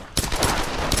munizioni però.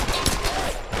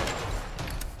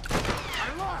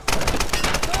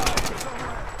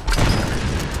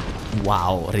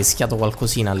 Wow, ho rischiato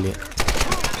qualcosina lì.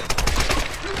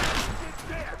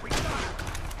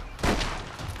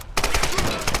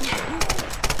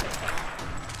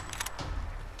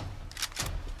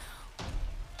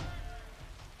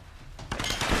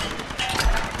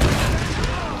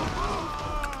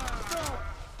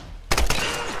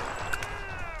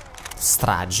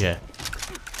 Strage.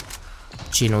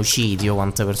 Genocidio,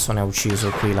 quante persone ha ucciso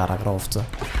qui Lara Croft.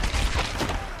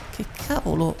 Che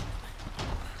cavolo.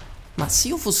 Ma se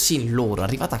io fossi in loro,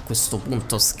 arrivata a questo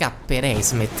punto, scapperei,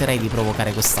 smetterei di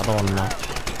provocare questa donna.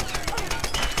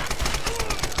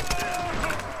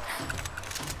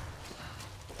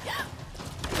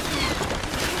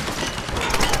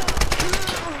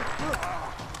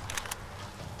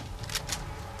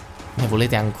 Ne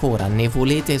volete ancora? Ne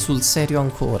volete sul serio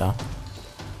ancora?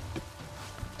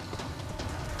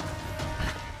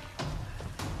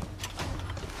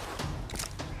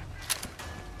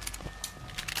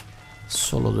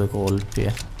 Solo 2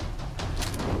 colpi.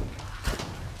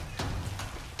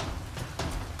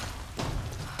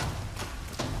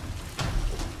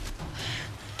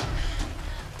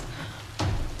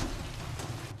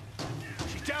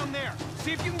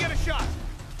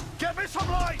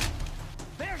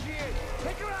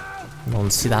 Non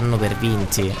si danno per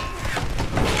vinti.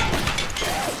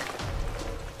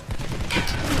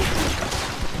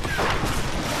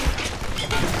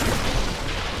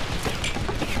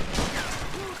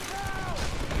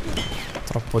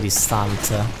 Troppo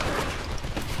distante.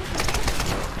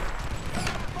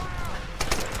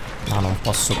 Ma non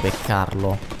posso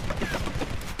beccarlo.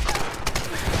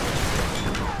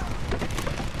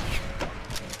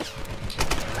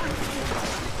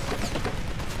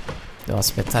 Devo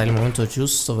aspettare il momento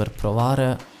giusto per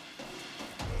provare.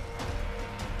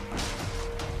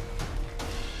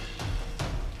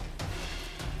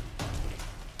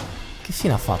 Che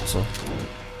fine ha fatto?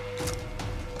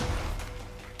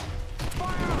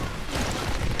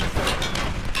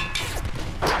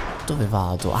 Dove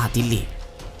vado? Ah, di lì.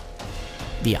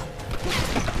 Via.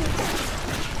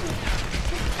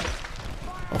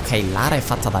 Ok, Lara è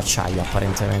fatta d'acciaio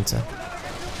apparentemente.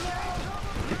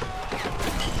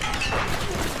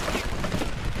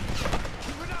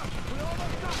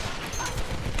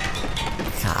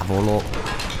 Cavolo.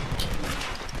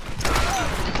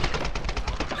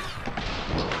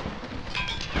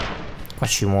 Qua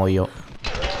ci muoio.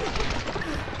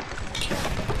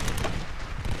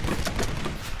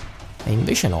 E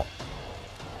invece no.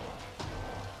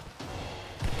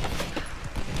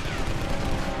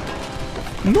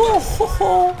 No!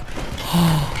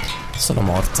 Sono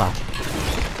morta.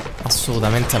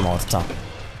 Assolutamente morta.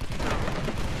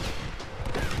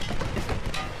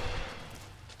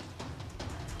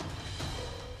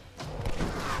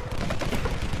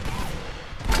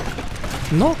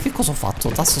 No, che cosa ho fatto?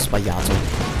 Tasto sbagliato.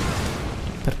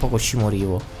 Per poco ci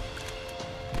morivo.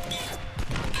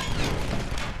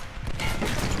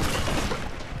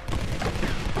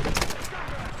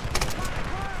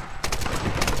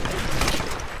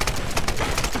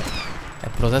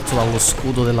 Protetto dallo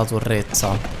scudo della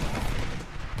torretta.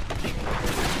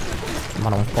 Ma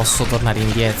non posso tornare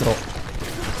indietro.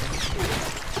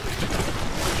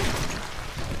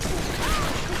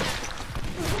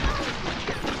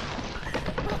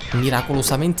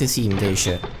 Miracolosamente sì,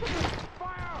 invece.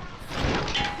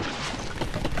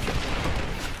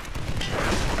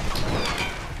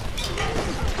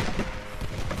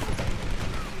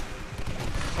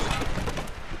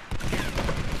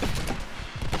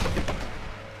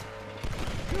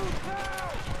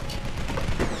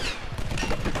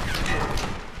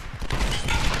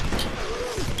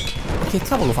 Che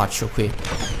cavolo faccio qui?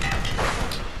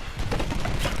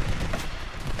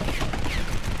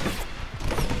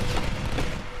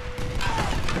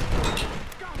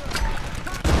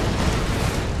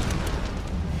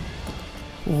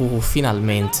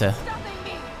 Finalmente.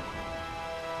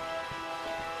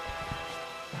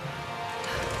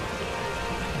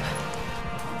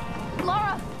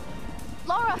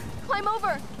 Lara, climb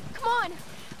over. Come on.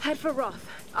 Head for Roth.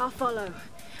 I'll follow.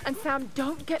 And Sam,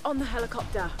 don't get on the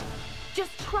helicopter.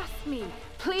 Just trust me.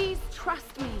 Please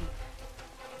trust me.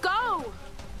 Go!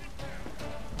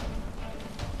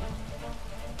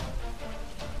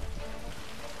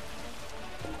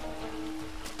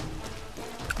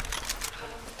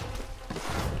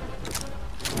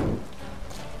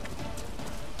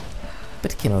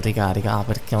 Perché non ricarica? Ah,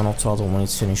 perché non ho trovato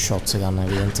munizioni shotgun,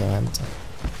 evidentemente.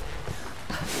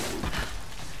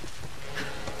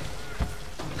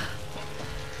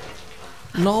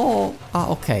 No!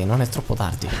 Ah, ok, non è troppo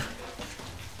tardi.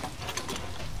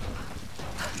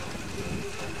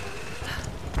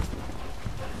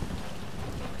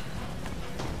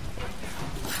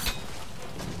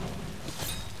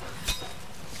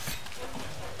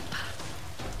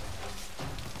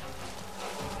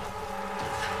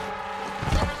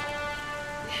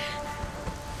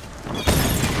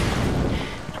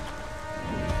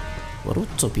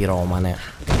 Brutto piromane.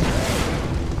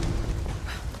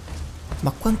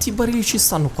 Ma quanti barili ci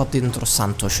stanno qua dentro,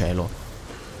 santo cielo?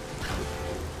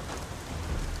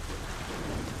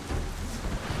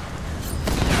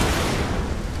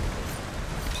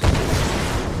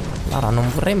 Lara, non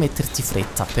vorrei metterti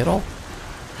fretta, però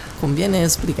conviene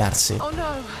sbrigarsi. Oh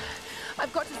no!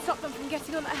 I've got to stop them from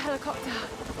getting on that helicopter.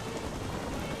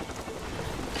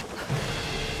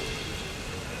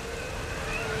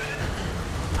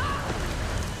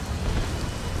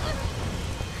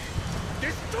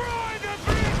 Destroy the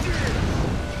bridges!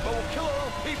 But we'll kill our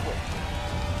own people.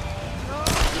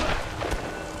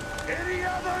 Any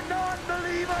other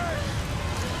non-believers?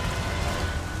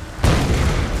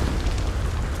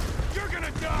 You're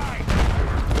gonna die!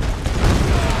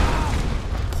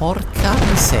 Porca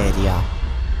miseria.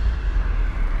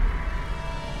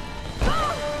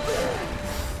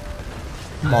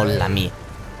 Mollami.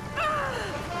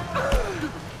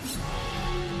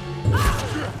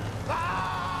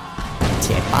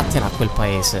 Tiè, vattene a quel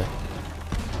paese.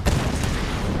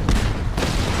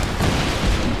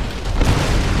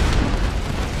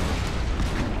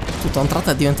 Tutto a un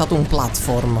tratto è diventato un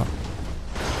platform.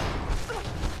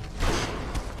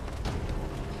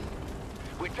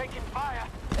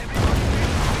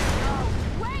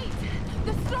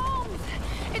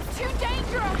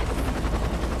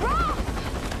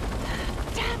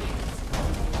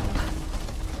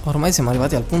 Ormai siamo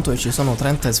arrivati al punto che ci sono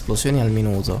 30 esplosioni al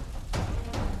minuto.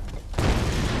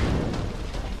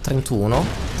 31,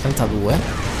 32.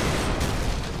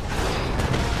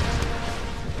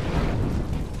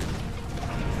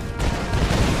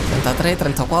 33,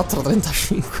 34,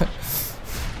 35.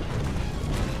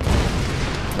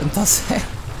 36.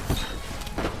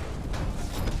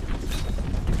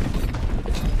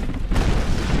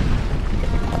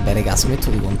 Vabbè raga, smetto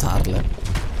di contarle.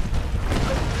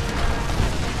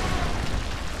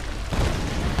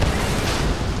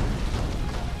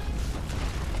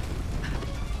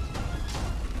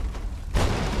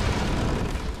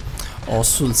 Oh,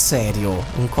 sul serio,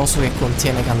 un coso che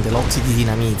contiene candelotti di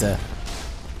dinamite.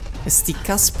 E sti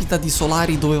caspita di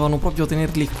solari dovevano proprio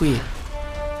tenerli qui.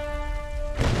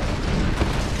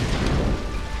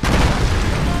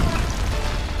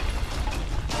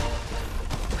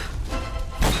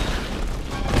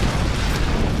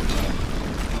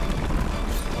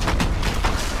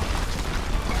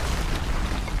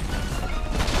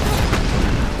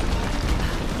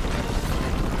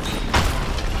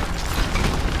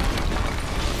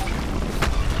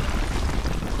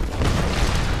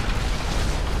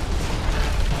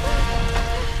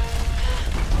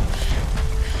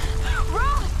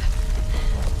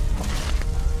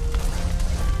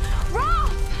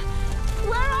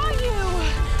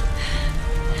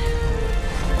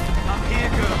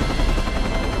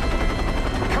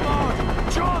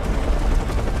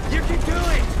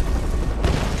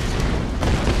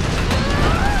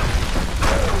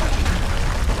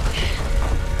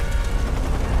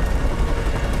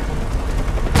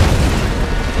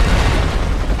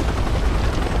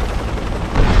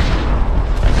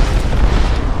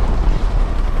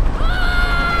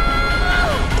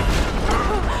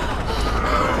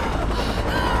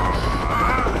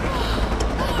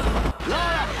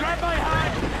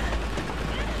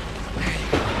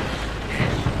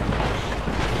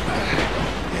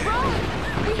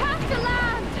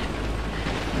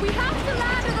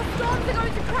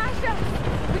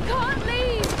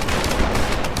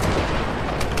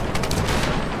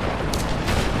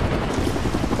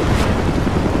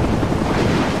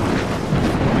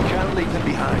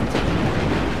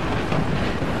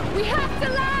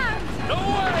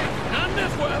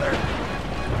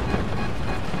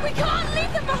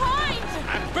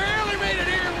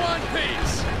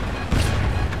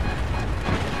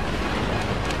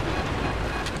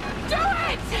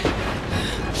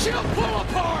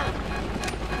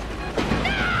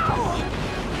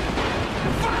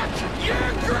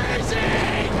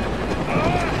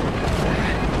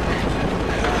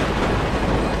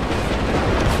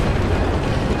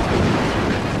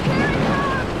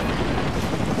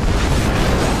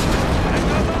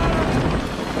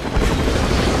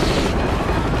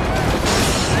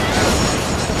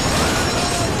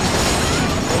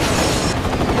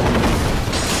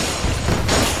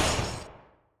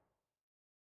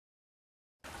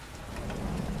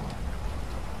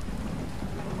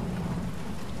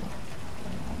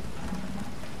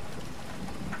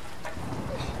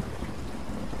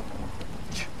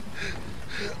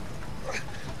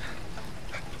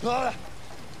 Lara!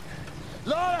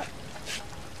 Lara!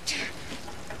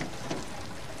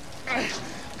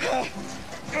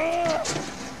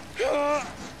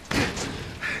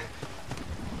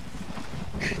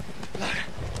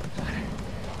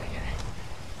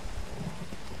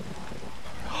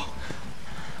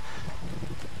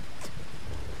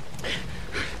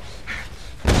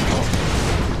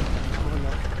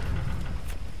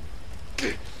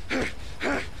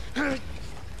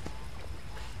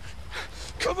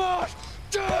 Come on!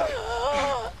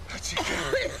 That's it.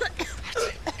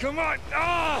 Come on!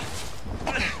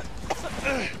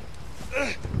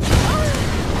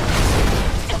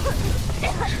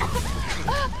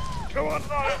 Come on,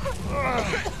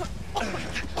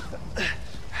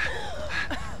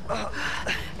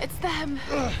 It's them.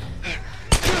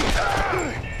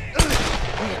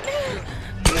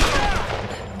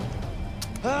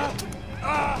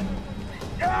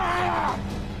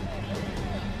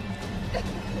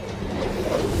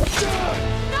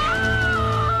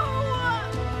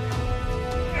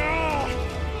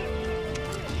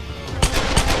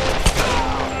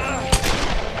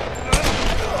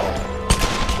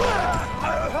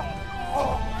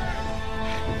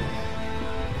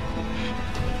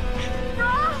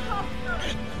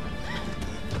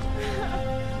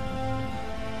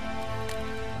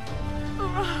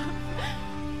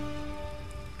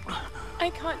 I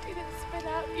can't do this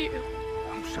without you.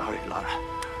 I'm sorry, Lara.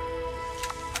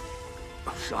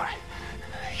 I'm sorry.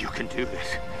 You can do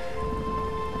this.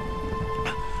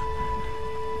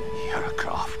 You're a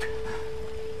Croft.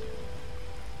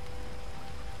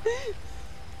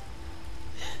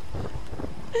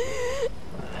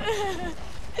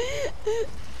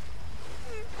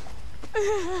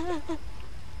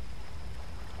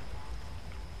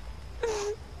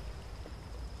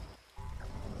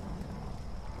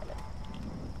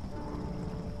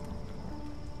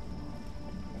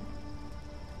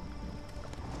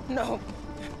 No.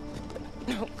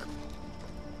 No.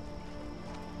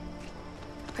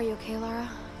 Are you okay, Lara?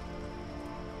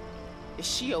 Is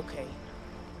she okay?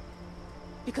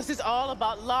 Because it's all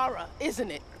about Lara,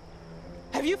 isn't it?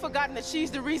 Have you forgotten that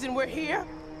she's the reason we're here?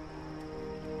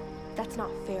 That's not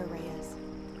fair, Reyes.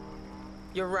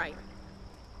 You're right.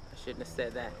 I shouldn't have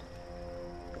said that.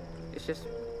 It's just...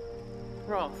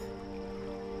 Roth.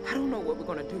 I don't know what we're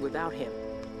gonna do without him.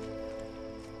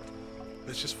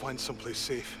 Let's just find someplace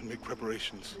safe and make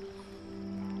preparations.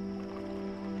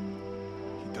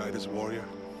 He died as a warrior.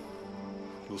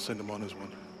 We'll send him on as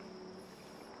one.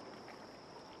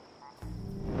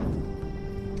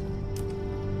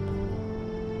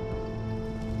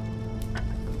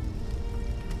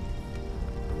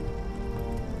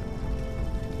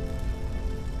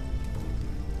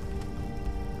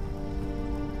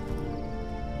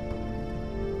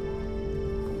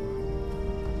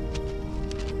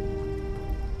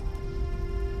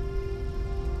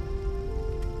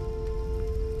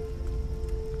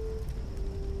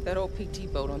 That old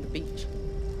PT boat on the beach.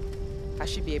 I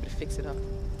should be able to fix it up.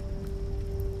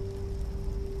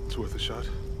 It's worth a shot.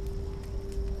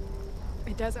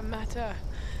 It doesn't matter.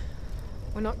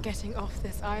 We're not getting off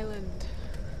this island.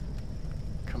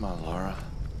 Come on, Lara.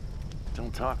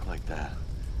 Don't talk like that.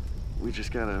 We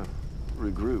just gotta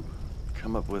regroup.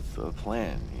 Come up with a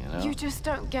plan, you know? You just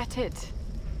don't get it.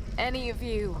 Any of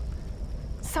you.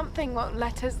 Something won't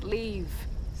let us leave.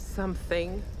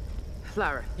 Something?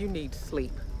 Lara, you need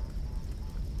sleep.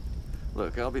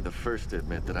 Look, I'll be the first to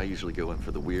admit that I usually go in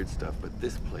for the weird stuff, but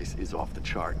this place is off the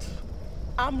charts.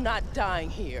 I'm not dying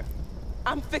here.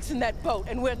 I'm fixing that boat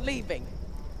and we're leaving.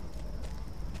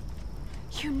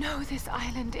 You know this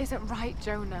island isn't right,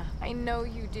 Jonah. I know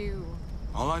you do.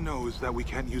 All I know is that we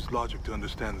can't use logic to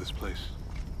understand this place.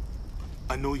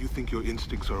 I know you think your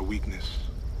instincts are a weakness,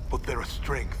 but they're a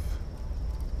strength.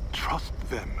 Trust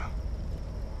them.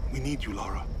 We need you,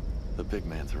 Lara. The big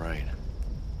man's right.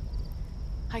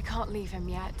 I can't leave him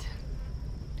yet.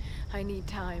 I need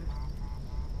time.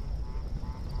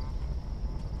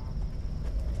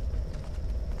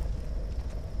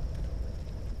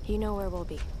 You know where we'll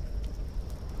be.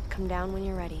 Come down when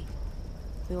you're ready.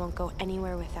 We won't go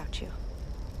anywhere without you.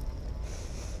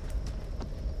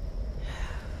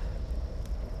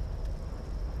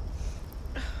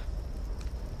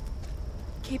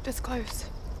 Keep this close.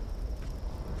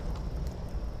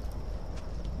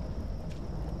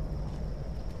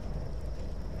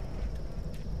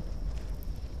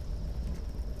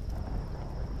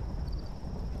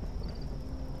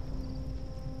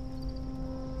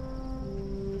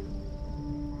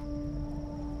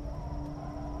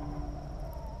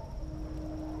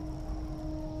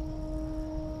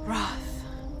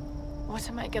 What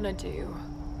am I gonna do?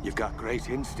 You've got great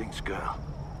instincts, girl.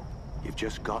 You've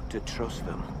just got to trust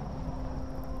them.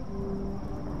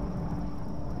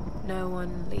 No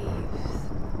one leaves.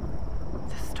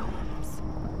 The storms.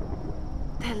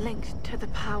 They're linked to the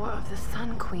power of the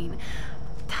Sun Queen.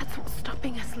 That's what's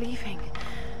stopping us leaving.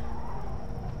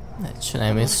 Ce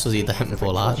n'hai messo di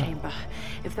tempo, Lara.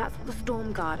 If that's what the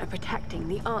Storm Guard are protecting,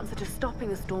 the answer to stopping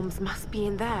the storms must be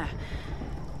in there.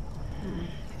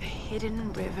 A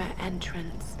hidden river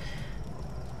entrance.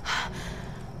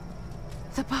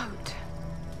 The boat.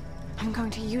 I'm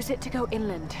going to use it to go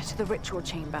inland to the ritual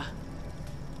chamber.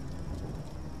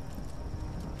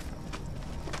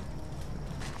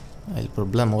 Il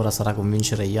problema ora sarà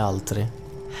convincere gli altri.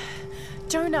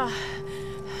 Jonah!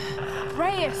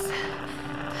 Reyes!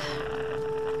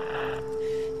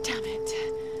 Damn it.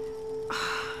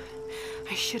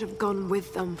 I should have gone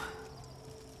with them.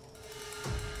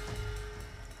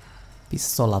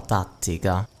 Pistola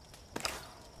tattica.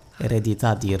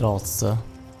 Eredità di Roth.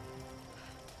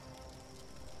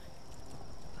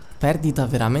 Perdita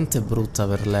veramente brutta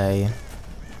per lei.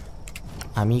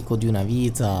 Amico di una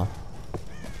vita.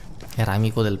 Era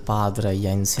amico del padre, gli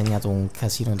ha insegnato un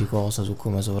casino di cose su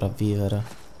come sopravvivere.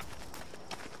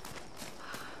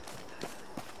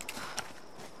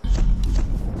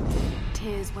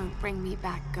 Tears won't bring me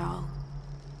back, girl.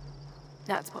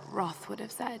 That's what Roth would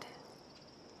have said.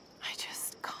 I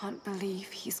just can't believe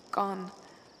he's gone.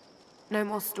 No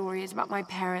more stories about my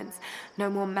parents, no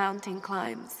more mountain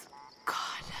climbs.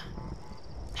 God,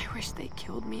 I wish they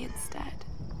killed me instead.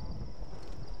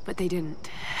 But they didn't.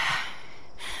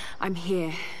 I'm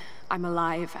here, I'm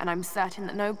alive, and I'm certain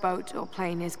that no boat or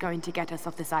plane is going to get us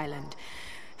off this island.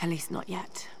 At least not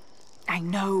yet. I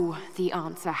know the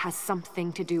answer has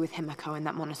something to do with Himiko and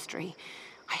that monastery.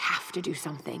 I have to do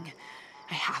something.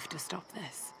 I have to stop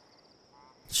this.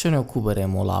 Ce ne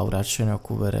occuperemo, Laura, ce ne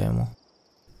occuperemo.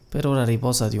 Per ora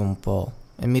riposati un po'.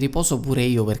 E mi riposo pure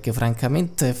io perché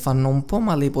francamente fanno un po'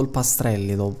 male i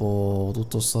polpastrelli dopo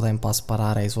tutto sto tempo a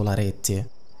sparare ai solaretti.